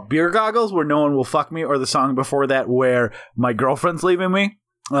forgot about Beer Goggles, where No One Will Fuck Me, or the song before that, where My Girlfriend's Leaving Me.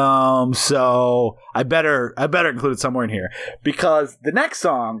 So I better include it somewhere in here. Because the next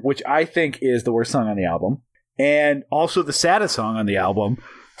song, which I think is the worst song on the album, and also the saddest song on the album,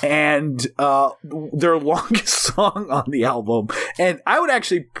 and their longest song on the album, and I would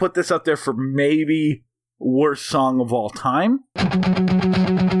actually put this up there for maybe worst song of all time.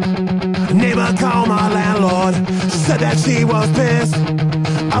 Neighbor called my landlord, said that she was pissed.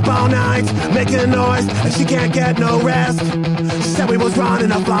 Up all night, making noise, and she can't get no rest. She said we was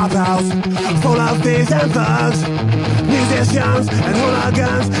running a flop house, full of thieves and thugs, musicians and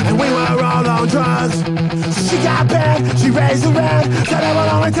hooligans, and we were all on drugs. So she got bad, she raised the rent, said it would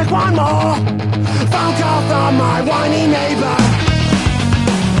only take one more phone call from my whiny neighbor.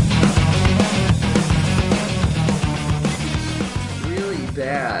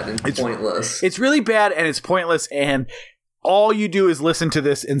 Bad and pointless. It's really bad and it's pointless, and all you do is listen to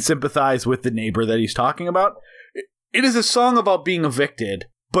this and sympathize with the neighbor that he's talking about. It is a song about being evicted,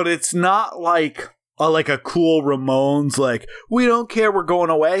 but it's not like a cool Ramones, like, we don't care, we're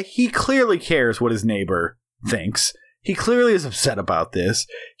going away. He clearly cares what his neighbor thinks. He clearly is upset about this.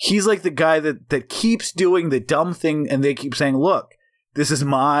 He's like the guy that keeps doing the dumb thing, and they keep saying, look, this is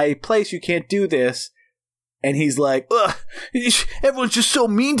my place, you can't do this. And he's like, ugh, everyone's just so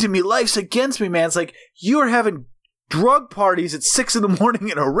mean to me. Life's against me, man. It's like, you're having drug parties at 6 a.m.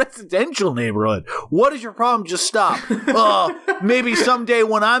 in a residential neighborhood. What is your problem? Just stop. Maybe someday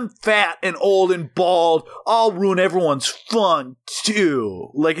when I'm fat and old and bald, I'll ruin everyone's fun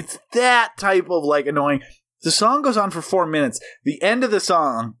too. Like, it's that type of like annoying. The song goes on for 4 minutes. The end of the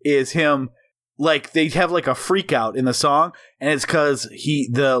song is him. Like, they have, like, a freak out in the song, and it's because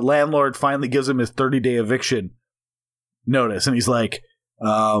the landlord finally gives him his 30-day eviction notice, and he's like,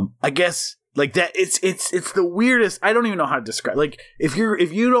 I guess, like, that, it's the weirdest, I don't even know how to describe, like, if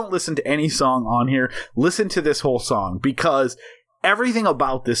you don't listen to any song on here, listen to this whole song, because everything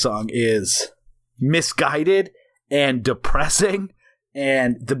about this song is misguided and depressing,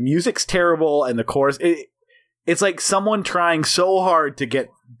 and the music's terrible, and the chorus, it's like someone trying so hard to get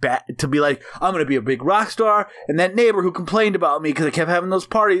back to be like, I'm going to be a big rock star, and that neighbor who complained about me because I kept having those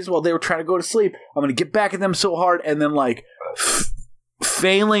parties while they were trying to go to sleep, I'm going to get back at them so hard, and then like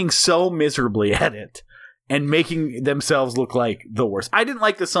failing so miserably at it. and making themselves look like the worst. I didn't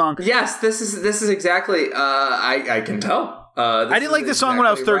like the song. Yes, this is exactly. I can tell. I didn't like the song when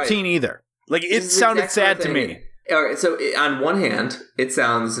I was 13 either. Like, it sounded sad to me. All right, so on one hand, it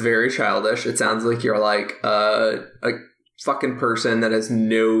sounds very childish. It sounds like you're like a fucking person that has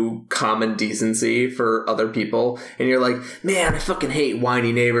no common decency for other people, and you're like, man, I fucking hate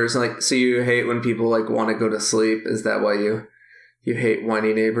whiny neighbors. And like, so you hate when people like want to go to sleep? Is that why you hate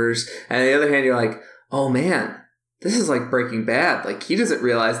whiny neighbors? And on the other hand, you're like, oh man, this is like Breaking Bad. Like, he doesn't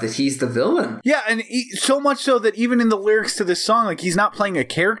realize that he's the villain. Yeah, and so much so that even in the lyrics to this song, like, he's not playing a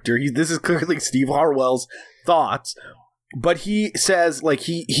character. This is clearly Steve Harwell's thoughts. But he says, like,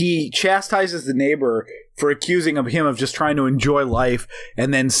 he chastises the neighbor for accusing him of just trying to enjoy life,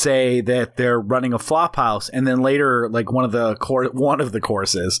 and then say that they're running a flop house. And then later, like, one of the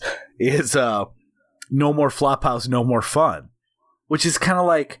choruses is no more flop house, no more fun. Which is kind of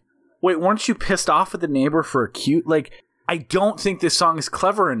like, wait, weren't you pissed off at the neighbor for like, I don't think this song is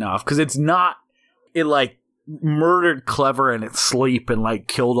clever enough, because it like murdered Clever in its sleep and like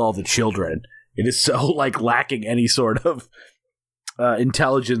killed all the children. It is so like lacking any sort of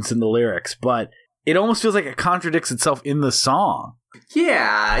intelligence in the lyrics, but it almost feels like it contradicts itself in the song.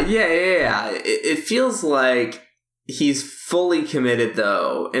 Yeah. It feels like he's fully committed,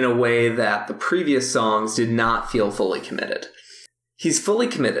 though, in a way that the previous songs did not feel fully committed. He's fully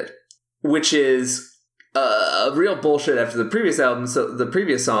committed, which is a real bullshit after the previous album, so the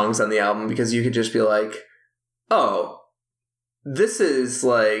previous songs on the album, because you could just be like, oh, this is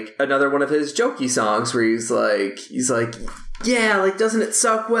like another one of his jokey songs where he's like, yeah, like, doesn't it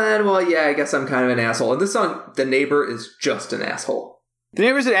suck when? Well, yeah, I guess I'm kind of an asshole. And this song, the neighbor is just an asshole. The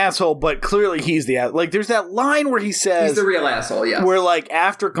neighbor's an asshole, but clearly he's the asshole. Like, there's that line where he says, he's the real asshole, yeah. Where, like,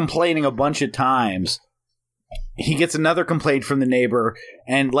 after complaining a bunch of times, he gets another complaint from the neighbor,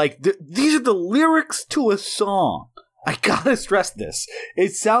 and like these are the lyrics to a song. I gotta stress this.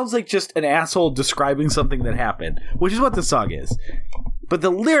 It sounds like just an asshole describing something that happened, which is what the song is. But the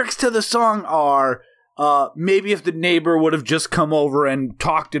lyrics to the song are, maybe if the neighbor would have just come over and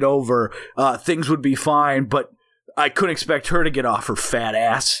talked it over, things would be fine, but I couldn't expect her to get off her fat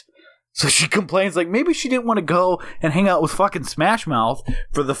ass. So she complains, like, maybe she didn't want to go and hang out with fucking Smash Mouth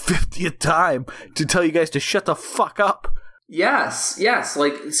for the 50th time to tell you guys to shut the fuck up. Yes.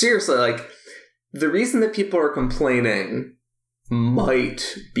 Like, seriously, like, the reason that people are complaining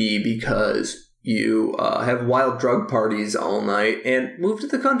might be because you have wild drug parties all night and move to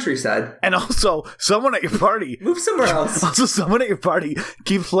the countryside. And also, someone at your party... move somewhere else. Also, someone at your party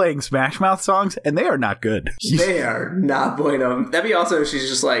keeps playing Smash Mouth songs, and they are not good. They are not bueno. That'd be also if she's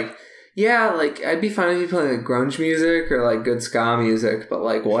just like, yeah, like, I'd be fine if you playing like grunge music or like good ska music, but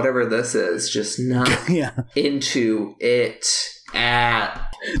like whatever this is, just not into it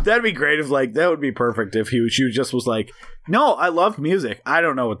at. That'd be great if like, that would be perfect if she just was like, no, I love music. I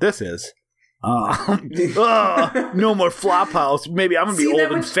don't know what this is. No more flop house. Maybe I'm gonna be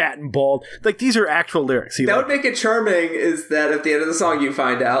old and fat and bald. Like, these are actual lyrics. That would make it charming, is that at the end of the song you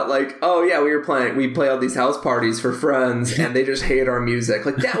find out, like, oh yeah, we play all these house parties for friends and they just hate our music.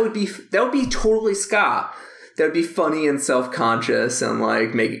 Like, that would be totally ska. That would be funny and self-conscious and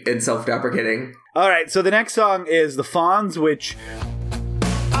like and self-deprecating. Alright, so the next song is The Fonz, which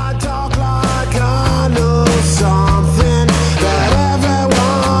I talk like I know something that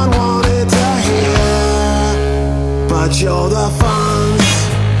everyone wanted to hear. But you're the Fonz.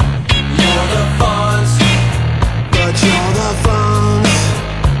 You're the Fonz. But you're the Fonz.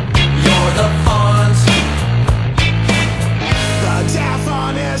 You're the Fonz. The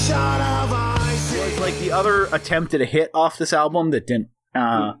definition of ice. was like the other attempt at a hit off this album that didn't.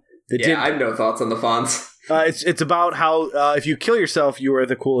 I have no thoughts on the Fonz. It's about how if you kill yourself, you are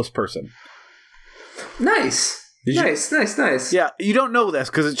the coolest person. Nice. Nice. Yeah, you don't know this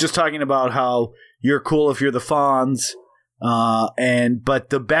because it's just talking about how you're cool if you're the Fonz, but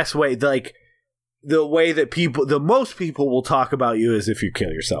the best way, like the way that the most people will talk about you is if you kill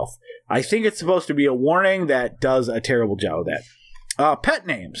yourself. I think it's supposed to be a warning that does a terrible job of that. Pet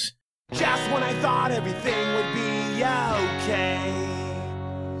names. Just when I thought everything would be okay.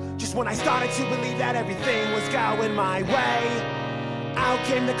 Just when I started to believe that everything was going my way, out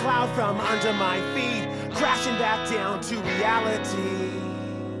came the cloud from under my feet, crashing back down to reality.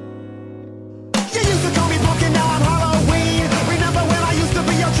 You used to call me pumpkin, now I'm Halloween. Remember when I used to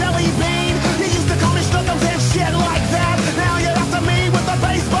be your jelly bean? You used to call me Snuggles and shit like that. Now you're after me with a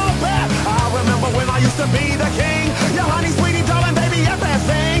baseball bat. I remember when I used to be the king, your honey, sweetie, darling, baby,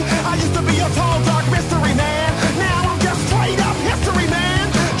 everything. I used to be your tall, dark mystery man. Now I'm just straight up history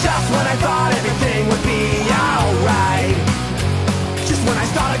man. Just when I thought everything would be alright. Just when I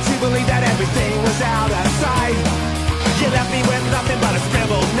started to believe that everything was out of sight.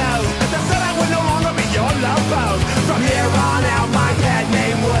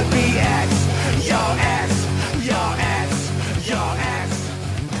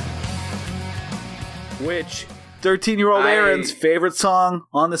 Which 13-year-old Aaron's favorite song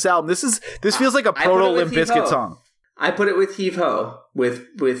on this album. This feels like a proto Limp Bizkit song. I put it with Heave Ho. With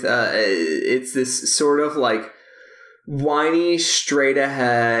it's this sort of like whiny, straight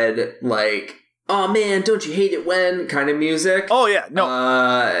ahead, like, oh man, don't you hate it when kind of music. Oh yeah, no.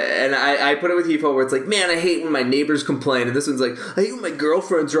 And I put it with Heave Ho where it's like, man, I hate when my neighbors complain, and this one's like, I hate when my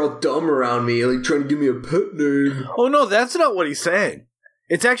girlfriends are all dumb around me, like trying to give me a pet name. Oh no, that's not what he's saying.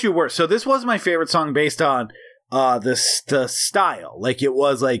 It's actually worse. So this was my favorite song based on the style. Like, it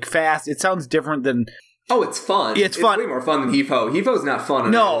was like fast. It sounds different than. Oh, it's fun. It's fun. Way more fun than Heave Ho. Heave Ho's not fun on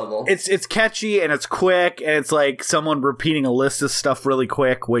any level. It's catchy and it's quick, and it's like someone repeating a list of stuff really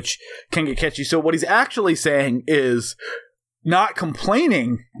quick, which can get catchy. So what he's actually saying is not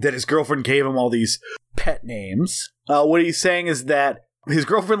complaining that his girlfriend gave him all these pet names. What he's saying is that his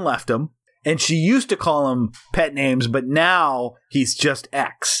girlfriend left him, and she used to call him pet names, but now he's just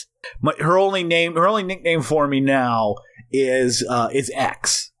X. Her only nickname for me now is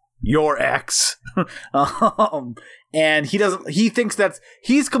X. Your ex. And he thinks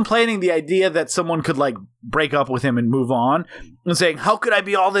he's complaining the idea that someone could like break up with him and move on, and saying, how could I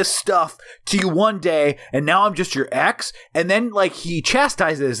be all this stuff to you one day and now I'm just your ex? And then like he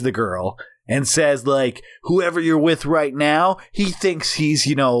chastises the girl and says like, whoever you're with right now, he thinks he's,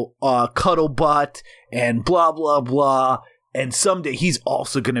 cuddle butt and blah, blah, blah. And someday he's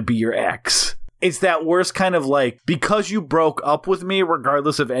also going to be your ex. It's that worst kind of like, because you broke up with me,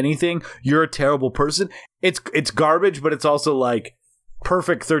 regardless of anything, you're a terrible person. It's garbage, but it's also like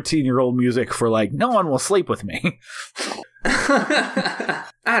perfect 13-year-old music for like, no one will sleep with me. I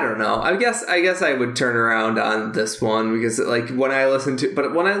don't know. I guess I would turn around on this one because like when I listened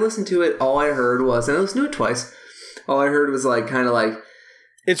to it, all I heard was, and I listened to it twice, all I heard was like kind of like,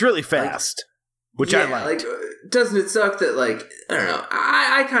 it's really fast. Which I liked. Like, doesn't it suck that, like, I don't know,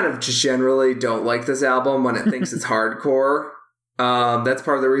 I kind of just generally don't like this album when it thinks it's hardcore. That's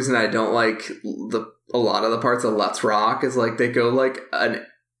part of the reason I don't like a lot of the parts of Let's Rock, is like they go like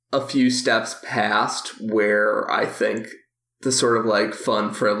a few steps past where I think the sort of like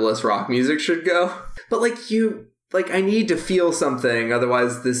fun, frivolous rock music should go. But like I need to feel something,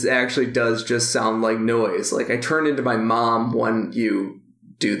 otherwise this actually does just sound like noise. Like I turn into my mom when you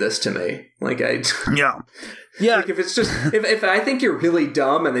do this to me. Like yeah. Like if it's just if I think you're really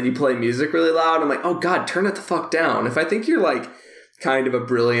dumb and then you play music really loud, I'm like, oh god, turn it the fuck down. If I think you're like kind of a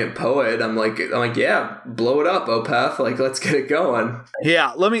brilliant poet, I'm like yeah, blow it up, Opeth. Like let's get it going.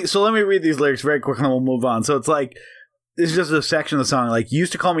 Yeah, let me read these lyrics very quickly and we'll move on. So it's like, this is just a section of the song. Like, you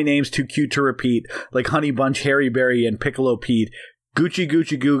used to call me names too cute to repeat, like Honey Bunch, Harry Berry, and Piccolo Pete. Gucci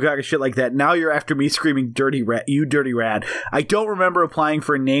Goo Gaga, shit like that. Now you're after me screaming dirty rat, you dirty rat. I don't remember applying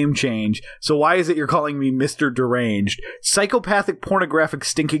for a name change, so why is it you're calling me Mr. Deranged? Psychopathic, pornographic,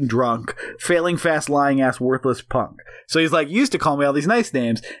 stinking drunk, failing fast, lying ass, worthless punk. So he's like, you used to call me all these nice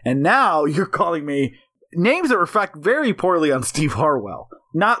names, and now you're calling me names that reflect very poorly on Steve Harwell.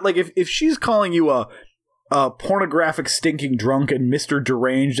 Not like if she's calling you a pornographic, stinking drunk and Mr.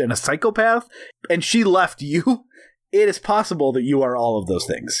 Deranged and a psychopath, and she left you, it is possible that you are all of those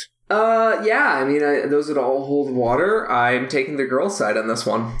things. Yeah, I mean, those would all hold water. I'm taking the girl side on this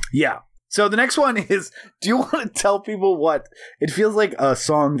one. Yeah. So the next one is, do you want to tell people what, it feels like a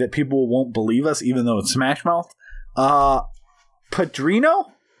song that people won't believe us, even though it's Smash Mouth.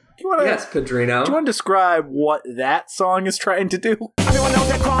 Padrino? Yes, Padrino. Do you want to describe what that song is trying to do? Everyone knows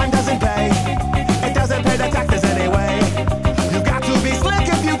that crime doesn't pay. It doesn't pay the taxes anyway. You got to be slick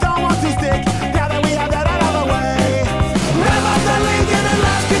if you don't want to stick. Now that we have that out of the way. Never the Lincoln and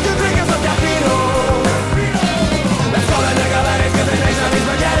let's get to drinking some Capino. Let's go to Nicoletti's, cause the nation of these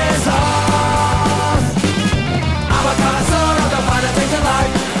spaghetti sauce. I'm a connoisseur of the finer things in life.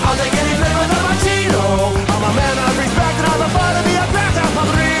 I'll take any flavor of my Chino. I'm a man of respect and all the fun to be a crack out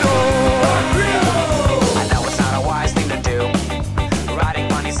Padrino. I know it's not a wise thing to do, writing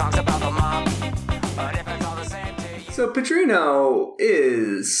funny songs about the mob, but if it's all the same to you. So Padrino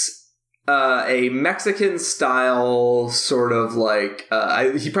is a Mexican-style sort of like...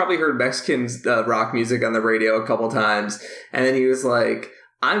 he probably heard Mexican rock music on the radio a couple times, and then he was like,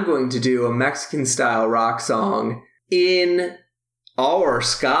 I'm going to do a Mexican-style rock song in our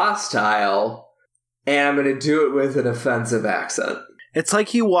ska style, and I'm going to do it with an offensive accent. It's like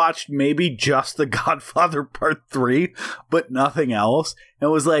he watched maybe just The Godfather Part 3, but nothing else,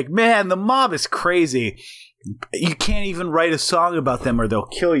 and was like, man, the mob is crazy. You can't even write a song about them or they'll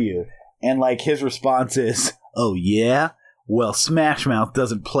kill you. And like his response is, oh yeah? Well, Smash Mouth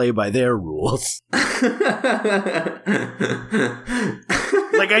doesn't play by their rules. Like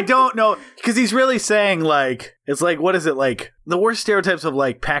Like, I don't know, because he's really saying, like, it's like, what is it, like, the worst stereotypes of,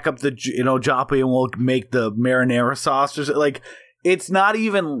 like, pack up the, jalapeno and we'll make the marinara sauce, or like, it's not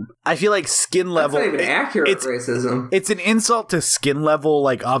even, I feel like skin level. That's not even accurate racism. It's an insult to skin level,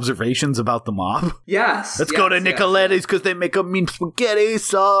 like, observations about the mob. Yes. Let's go to Nicoletti's because they make a mean spaghetti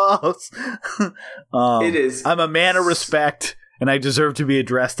sauce. It is. I'm a man of respect, and I deserve to be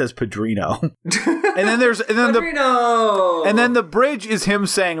addressed as Padrino. And then Padrino! And then the bridge is him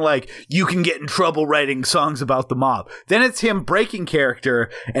saying, like, you can get in trouble writing songs about the mob. Then it's him breaking character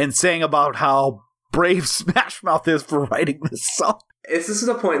and saying about how brave Smash Mouth is for writing this song. This is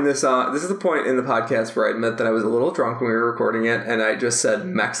the point in this is the point in the podcast where I admit that I was a little drunk when we were recording it, and I just said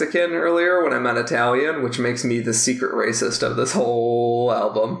Mexican earlier when I meant Italian, which makes me the secret racist of this whole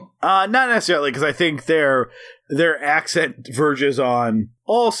album. Not necessarily, because I think their accent verges on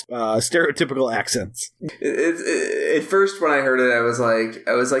all stereotypical accents. At first, when I heard it, I was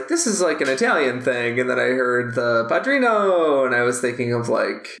like, this is like an Italian thing, and then I heard the Padrino, and I was thinking of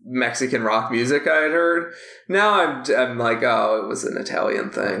like Mexican rock music I had heard. Now I'm like, oh, it was an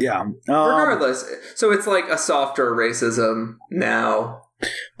Italian thing. Yeah. Regardless, so it's like a softer racism now.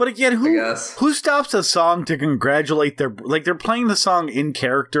 But again, who stops a song to congratulate they're playing the song in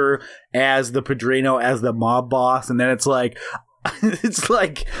character as the Padrino, as the mob boss, and then it's like it's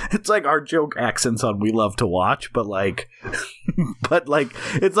like our joke accents on We Love to Watch, but like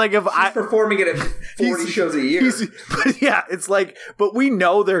it's like if He's performing it at 40 shows a year. But yeah, it's like, but we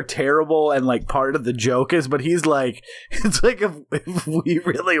know they're terrible, and like part of the joke is, but he's like, it's like if we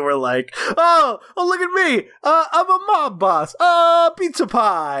really were like, oh look at me, I'm a mob boss, pizza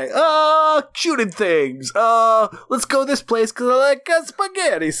pie, shooting things, let's go this place because I like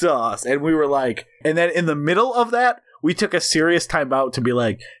spaghetti sauce, and we were like, and then in the middle of that, we took a serious time out to be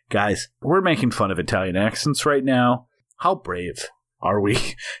like, guys, we're making fun of Italian accents right now. How brave are we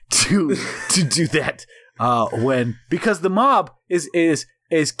to do that? Because the mob is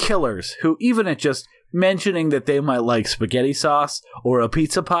killers who, even at just mentioning that they might like spaghetti sauce or a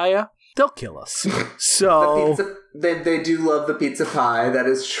pizza pie, they'll kill us. So they do love the pizza pie. That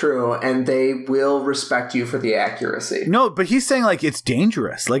is true, and they will respect you for the accuracy. No, but he's saying like it's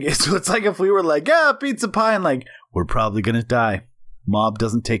dangerous. Like it's like if we were like, pizza pie, and like we're probably gonna die. Mob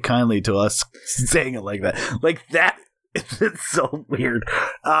doesn't take kindly to us saying it like that. Like that. It's so weird.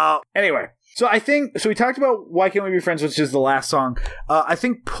 Anyway. So we talked about Why Can't We Be Friends, which is the last song. I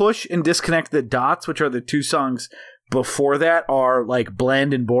think Push and Disconnect the Dots, which are the two songs before that, are like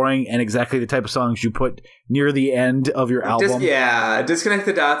bland and boring and exactly the type of songs you put near the end of your album. Disconnect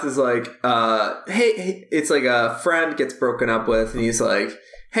the Dots is like, hey, it's like a friend gets broken up with, and he's like,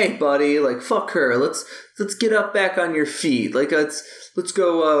 hey, buddy, like, fuck her. Let's get up back on your feet. Like, let's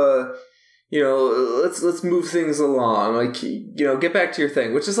go, let's move things along. Like, get back to your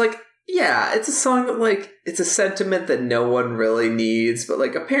thing, which is like, yeah, it's a song that, like, it's a sentiment that no one really needs, but,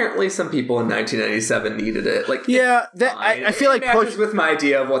 like, apparently some people in 1997 needed it. Like, yeah, I feel like Push with my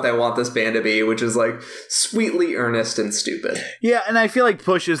idea of what I want this band to be, which is, like, sweetly earnest and stupid. Yeah, and I feel like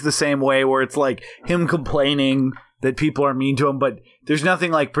Push is the same way, where it's, like, him complaining that people are mean to him, but there's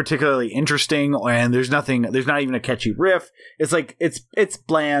nothing, like, particularly interesting, and there's not even a catchy riff. It's, like, it's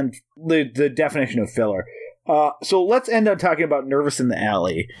bland, the definition of filler. So let's end up talking about Nervous in the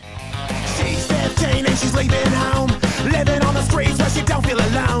Alley. She's 15 and she's leaving home, living on the streets where she don't feel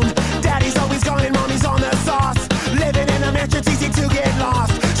alone. Daddy's always gone and mommy's on the sauce, living in a mansion, it's easy to get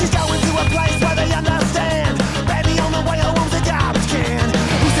lost. She's going to a place where they understand. Baby on the way home's a garbage can.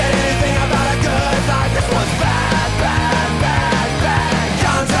 Who said anything about a good life? This one's bad, bad, bad, bad.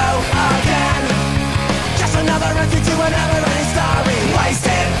 Gonzo again, just another entry to a never-ending story.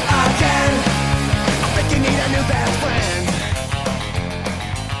 Wasted again. I think you need a new best friend.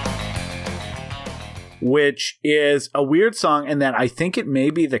 Which is a weird song, and that I think it may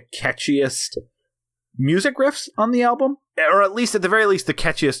be the catchiest music riffs on the album, or at least, at the very least, the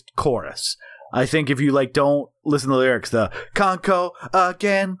catchiest chorus. I think if you like don't listen to the lyrics, the "Conco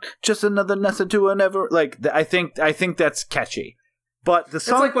again, just another lesson to a never," like I think that's catchy. But the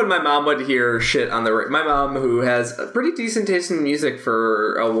song, it's like when my mom would hear shit on the my mom, who has a pretty decent taste in music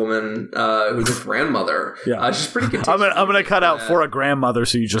for a woman who's a grandmother. Yeah, she's pretty good. I'm gonna cut out for a grandmother,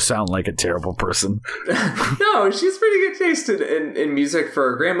 so you just sound like a terrible person. No, she's pretty good taste in music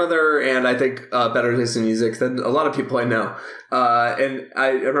for a grandmother, and I think better taste in music than a lot of people I know. And I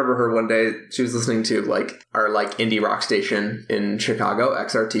remember her one day, she was listening to like our like indie rock station in Chicago,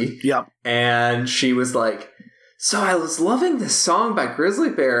 XRT. Yeah, and she was like, So I was loving this song by Grizzly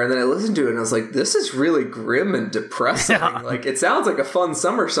Bear, and then I listened to it, and I was like, this is really grim and depressing. Yeah. Like, it sounds like a fun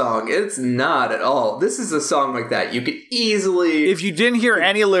summer song. It's not at all. This is a song like that. You could easily... If you didn't hear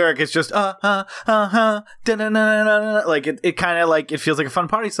any lyric, it's just, da-na-na-na-na-na. Like, it kind of, like, it feels like a fun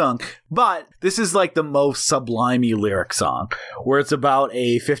party song. But this is, like, the most sublimey lyric song, where it's about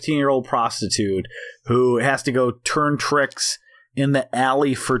a 15-year-old prostitute who has to go turn tricks in the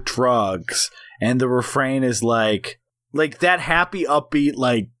alley for drugs. And the refrain is like that happy, upbeat,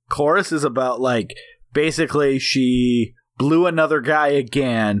 like, chorus is about, like, basically she blew another guy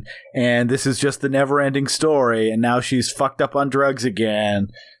again, and this is just the never-ending story, and now she's fucked up on drugs again.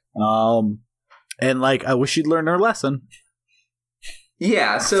 And, like, I wish she'd learned her lesson.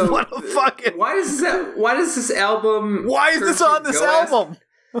 Yeah, so... What a fucking... Why does this album... Why is this on this album?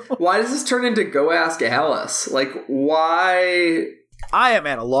 Why does this turn into Go Ask Alice? Like, why... I am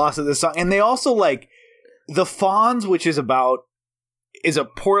at a loss of this song. And they also, like, the Fonz, which is a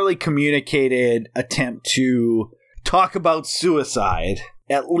poorly communicated attempt to talk about suicide,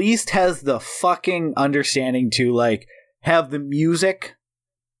 at least has the fucking understanding to, like, have the music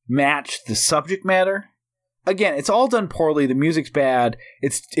match the subject matter. Again, it's all done poorly. The music's bad.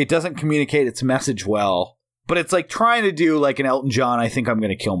 It doesn't communicate its message well. But it's like trying to do like an Elton John, I think I'm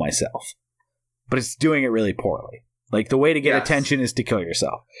going to kill myself. But it's doing it really poorly. Like, the way to get attention is to kill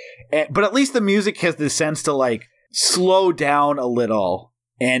yourself. But at least the music has the sense to, like, slow down a little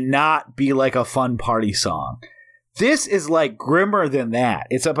and not be like a fun party song. This is, like, grimmer than that.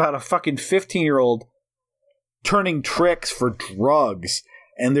 It's about a fucking 15-year-old turning tricks for drugs,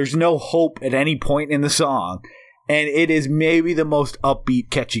 and there's no hope at any point in the song. And it is maybe the most upbeat,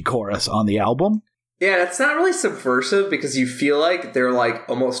 catchy chorus on the album. Yeah, it's not really subversive because you feel like they're, like,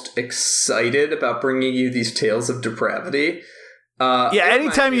 almost excited about bringing you these tales of depravity.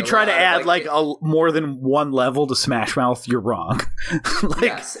 Anytime you try to add, like, a more than one level to Smash Mouth, you're wrong. Like,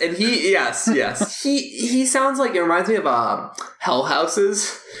 yes, and he sounds like, it reminds me of Hell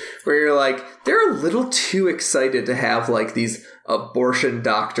Houses, where you're like, they're a little too excited to have, like, these abortion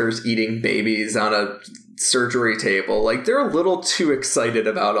doctors eating babies on a surgery table. Like, they're a little too excited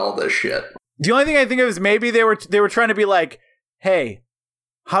about all this shit. The only thing I think of is maybe they were trying to be like, hey,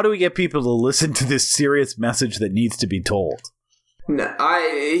 how do we get people to listen to this serious message that needs to be told? No,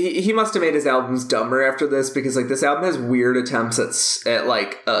 he must have made his albums dumber after this, because, like, this album has weird attempts at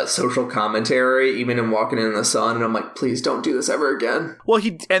like social commentary, even in Walking in the Sun, and I'm like, please don't do this ever again. Well,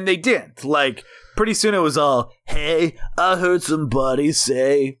 they didn't. Like, pretty soon it was all, hey, I heard somebody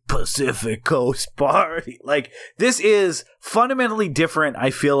say Pacific Coast Party. Like, this is fundamentally different.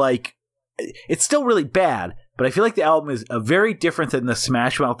 I feel like it's still really bad, but I feel like the album is very different than the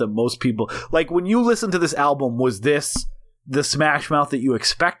Smash Mouth that most people... Like, when you listen to this album, was this the Smash Mouth that you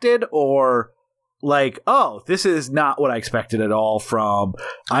expected? Or, like, oh, this is not what I expected at all from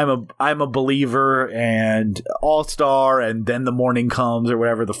I'm a Believer and All-Star and Then the Morning Comes or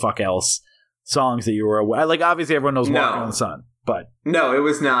whatever the fuck else songs that you were aware. Like, obviously everyone knows Walking in the Sun. But no, it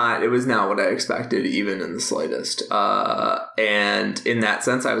was not what I expected, even in the slightest. And in that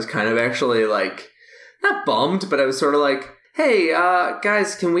sense, I was kind of actually, like, not bummed, but I was sort of like, hey,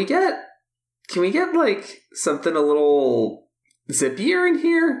 guys, can we get like something a little zippier in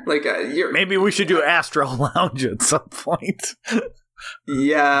here? Like, maybe we should do Astro Lounge at some point.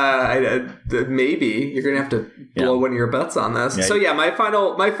 Yeah, maybe you're gonna have to blow one of your bets on this. Yeah, so yeah, my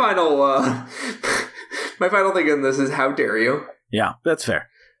final my final thing in this is How Dare You? Yeah, that's fair.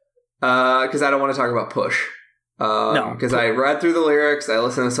 Because I don't want to talk about Push. No, because I read through the lyrics, I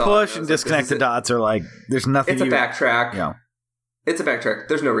listened to the song. Push and Disconnect the Dots are like, there's nothing. It's a backtrack. Yeah, it's a backtrack.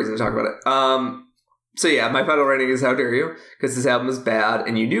 There's no reason to talk about it. So yeah, my final rating is How Dare You? Because this album is bad,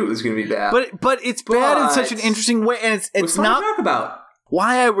 and you knew it was going to be bad. But it's bad in such an interesting way, and it's not to talk about.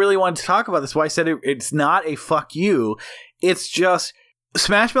 Why I really wanted to talk about this. Why I said it's not a fuck you. It's just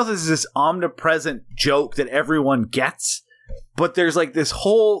Smash Mouth is this omnipresent joke that everyone gets, but there's like this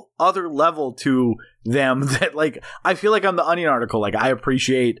whole other level to them that, like, I feel like on the Onion article, like, I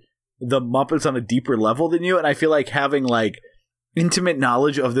appreciate the Muppets on a deeper level than you, and I feel like having like intimate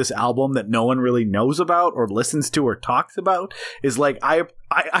knowledge of this album that no one really knows about or listens to or talks about is like, I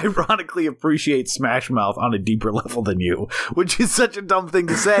ironically appreciate Smash Mouth on a deeper level than you, which is such a dumb thing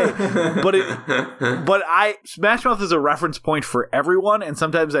to say, but Smash Mouth is a reference point for everyone, and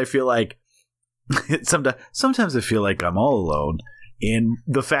sometimes I feel like sometimes I feel like I'm all alone in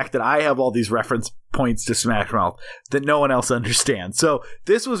the fact that I have all these reference points to Smash Mouth that no one else understands. So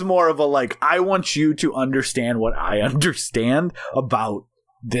this was more of a, like, I want you to understand what I understand about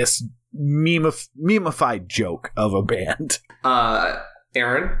this memeified joke of a band.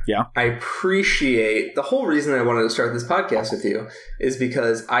 Aaron, Yeah. I appreciate the whole reason I wanted to start this podcast with you is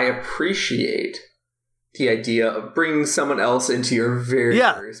because I appreciate the idea of bringing someone else into your very,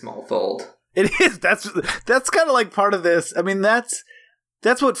 very small fold. It is. That's kind of like part of this. I mean, that's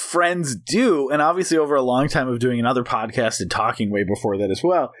what friends do. And obviously over a long time of doing another podcast and talking way before that as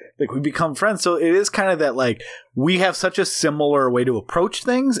well, like we become friends. So it is kind of that, like, we have such a similar way to approach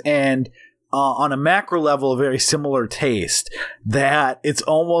things and on a macro level, a very similar taste that it's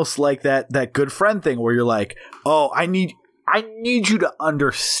almost like that good friend thing where you're like, oh, I need you to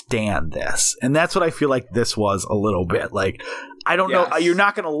understand this. And that's what I feel like this was a little bit. Like, I don't know, you're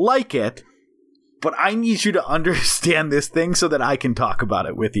not going to like it, but I need you to understand this thing so that I can talk about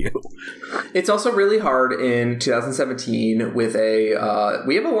it with you. It's also really hard in 2017 with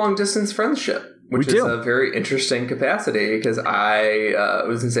we have a long distance friendship, which is a very interesting capacity because I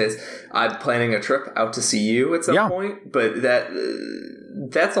was going to say I'm planning a trip out to see you at some point, but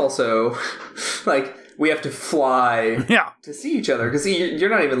that's also like we have to fly to see each other because you're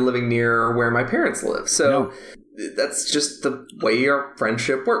not even living near where my parents live. So that's just the way our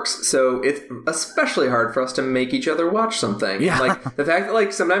friendship works. So it's especially hard for us to make each other watch something. Yeah. Like the fact that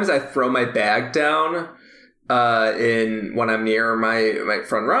like sometimes I throw my bag down when I'm near my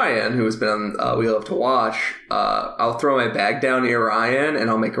friend Ryan, who has been on We Love to Watch, I'll throw my bag down near Ryan and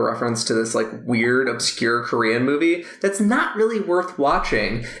I'll make a reference to this like weird, obscure Korean movie that's not really worth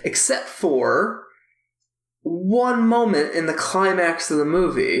watching, except for one moment in the climax of the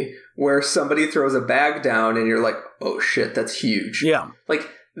movie where somebody throws a bag down and you're like, oh shit, that's huge. Yeah. Like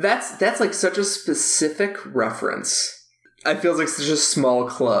that's like such a specific reference. I feel like such a small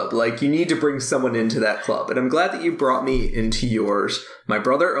club. Like, you need to bring someone into that club. And I'm glad that you brought me into yours. My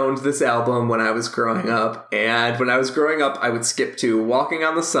brother owned this album when I was growing up. And when I was growing up, I would skip to Walking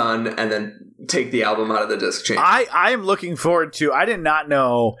on the Sun and then take the album out of the disc changer. I am looking forward to... I did not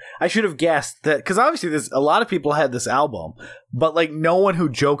know... I should have guessed that... Because obviously a lot of people had this album. But, like, no one who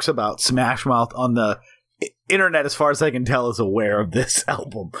jokes about Smash Mouth on the internet, as far as I can tell, is aware of this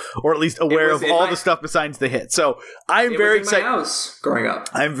album, or at least aware of all the stuff besides the hit. So I'm very excited. My house growing up,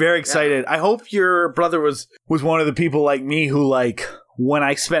 I'm very excited. I hope your brother was one of the people like me who, like, when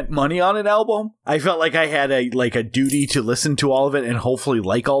I spent money on an album, I felt like I had a duty to listen to all of it and hopefully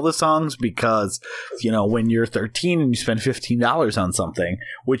like all the songs, because, you know, when you're 13 and you spend $15 on something,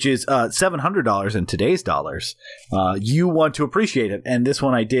 which is $700 in today's dollars, you want to appreciate it. And this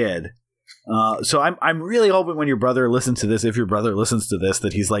one I did. So I'm really hoping when your brother listens to this, if your brother listens to this,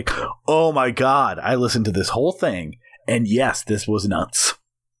 that he's like, oh my God, I listened to this whole thing. And yes, this was nuts.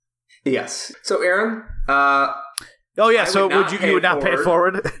 Yes. So Aaron, oh yeah. So you would not pay it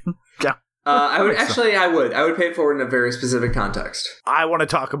forward? Yeah. I would actually, I would pay it forward in a very specific context. I want to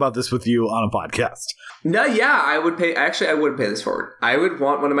talk about this with you on a podcast. No, yeah, I would pay this forward. I would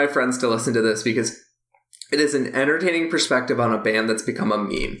want one of my friends to listen to this because it is an entertaining perspective on a band that's become a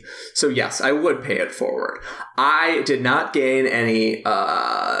meme. So yes, I would pay it forward. I did not gain any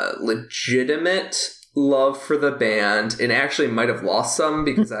legitimate love for the band, and actually might have lost some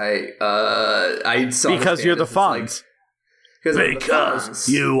because I saw because you're the Fonz. Because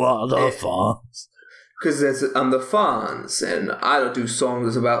you are the Fonz. Because I'm the Fonz, and I don't do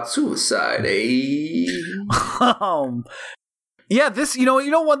songs about suicide. Yeah, this, you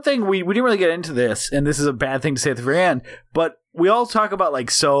know, one thing, we didn't really get into this, and this is a bad thing to say at the very end, but we all talk about, like,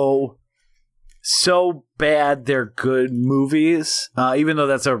 so bad they're good movies, even though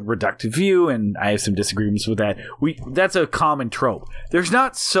that's a reductive view, and I have some disagreements with that. That's a common trope. There's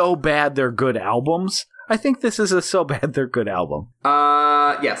not so bad they're good albums. I think this is a so bad they're good album.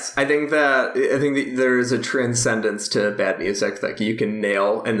 Yes, I think that there is a transcendence to bad music that you can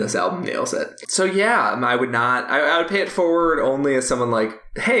nail, and this album nails it. So yeah, I would pay it forward only as someone like,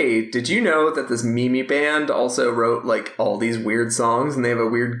 hey, did you know that this Mimi band also wrote like all these weird songs, and they have a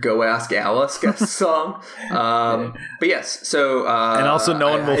weird Go Ask Alice guest song? But yes, so and also no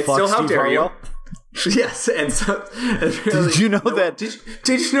one will fuck Steve Harwell. Yes, and so did you know that?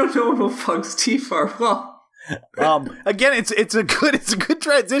 Did you know no one will fuck Steve Harwell? Again, it's a good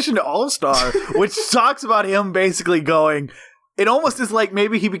transition to All Star, which talks about him basically going. It almost is like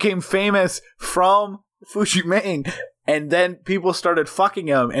maybe he became famous from Fushi Ming, and then people started fucking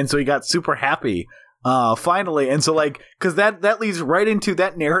him, and so he got super happy. Finally, and so like, because that leads right into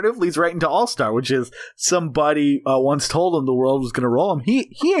that narrative, leads right into All Star, which is somebody once told him the world was going to roll him.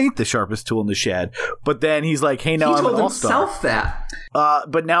 He ain't the sharpest tool in the shed, but then he's like, hey, now I'm an All Star. He told himself that.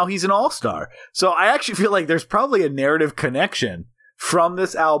 But now he's an All Star. So I actually feel like there's probably a narrative connection from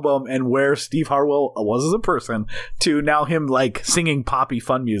this album and where Steve Harwell was as a person to now him like singing poppy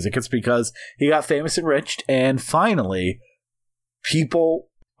fun music. It's because he got famous and rich, and finally people,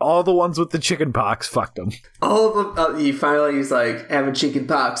 all the ones with the chicken pox, fucked them. All of them. He's like having chicken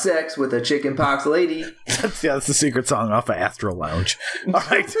pox sex with a chicken pox lady. That's the secret song off of Astro Lounge. All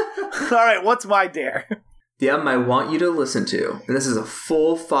right. What's my dare? The album I want you to listen to, and this is a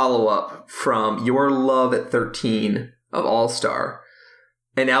full follow-up from Your Love at 13 of All Star.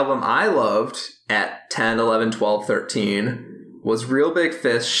 An album I loved at 10, 11, 12, 13 was Real Big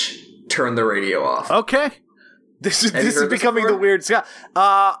Fish, Turn the Radio Off. Okay. This is becoming the weird Scott.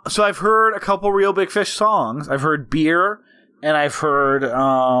 So I've heard a couple Real Big Fish songs. I've heard Beer, and I've heard...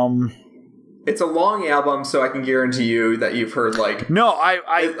 It's a long album, so I can guarantee you that you've heard, like... No,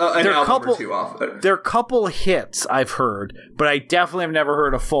 there are a couple, or two off. There are a couple hits I've heard, but I definitely have never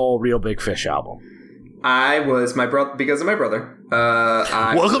heard a full Real Big Fish album. Because of my brother.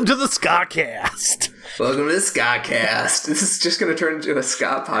 Welcome to the Scotcast. Welcome to the Scotcast. This is just going to turn into a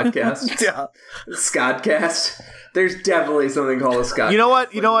Scott podcast. Yeah. Scotcast. There's definitely something called a Scotcast. You know what?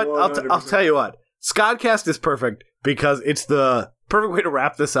 I'll tell you what. Scotcast is perfect because it's the perfect way to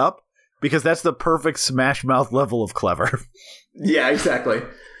wrap this up because that's the perfect Smash Mouth level of clever. Yeah, exactly.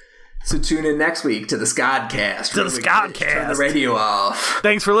 So tune in next week to the Scotcast. To the Scotcast. Turn the radio off.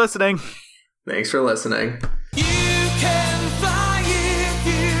 Thanks for listening. Thanks for listening.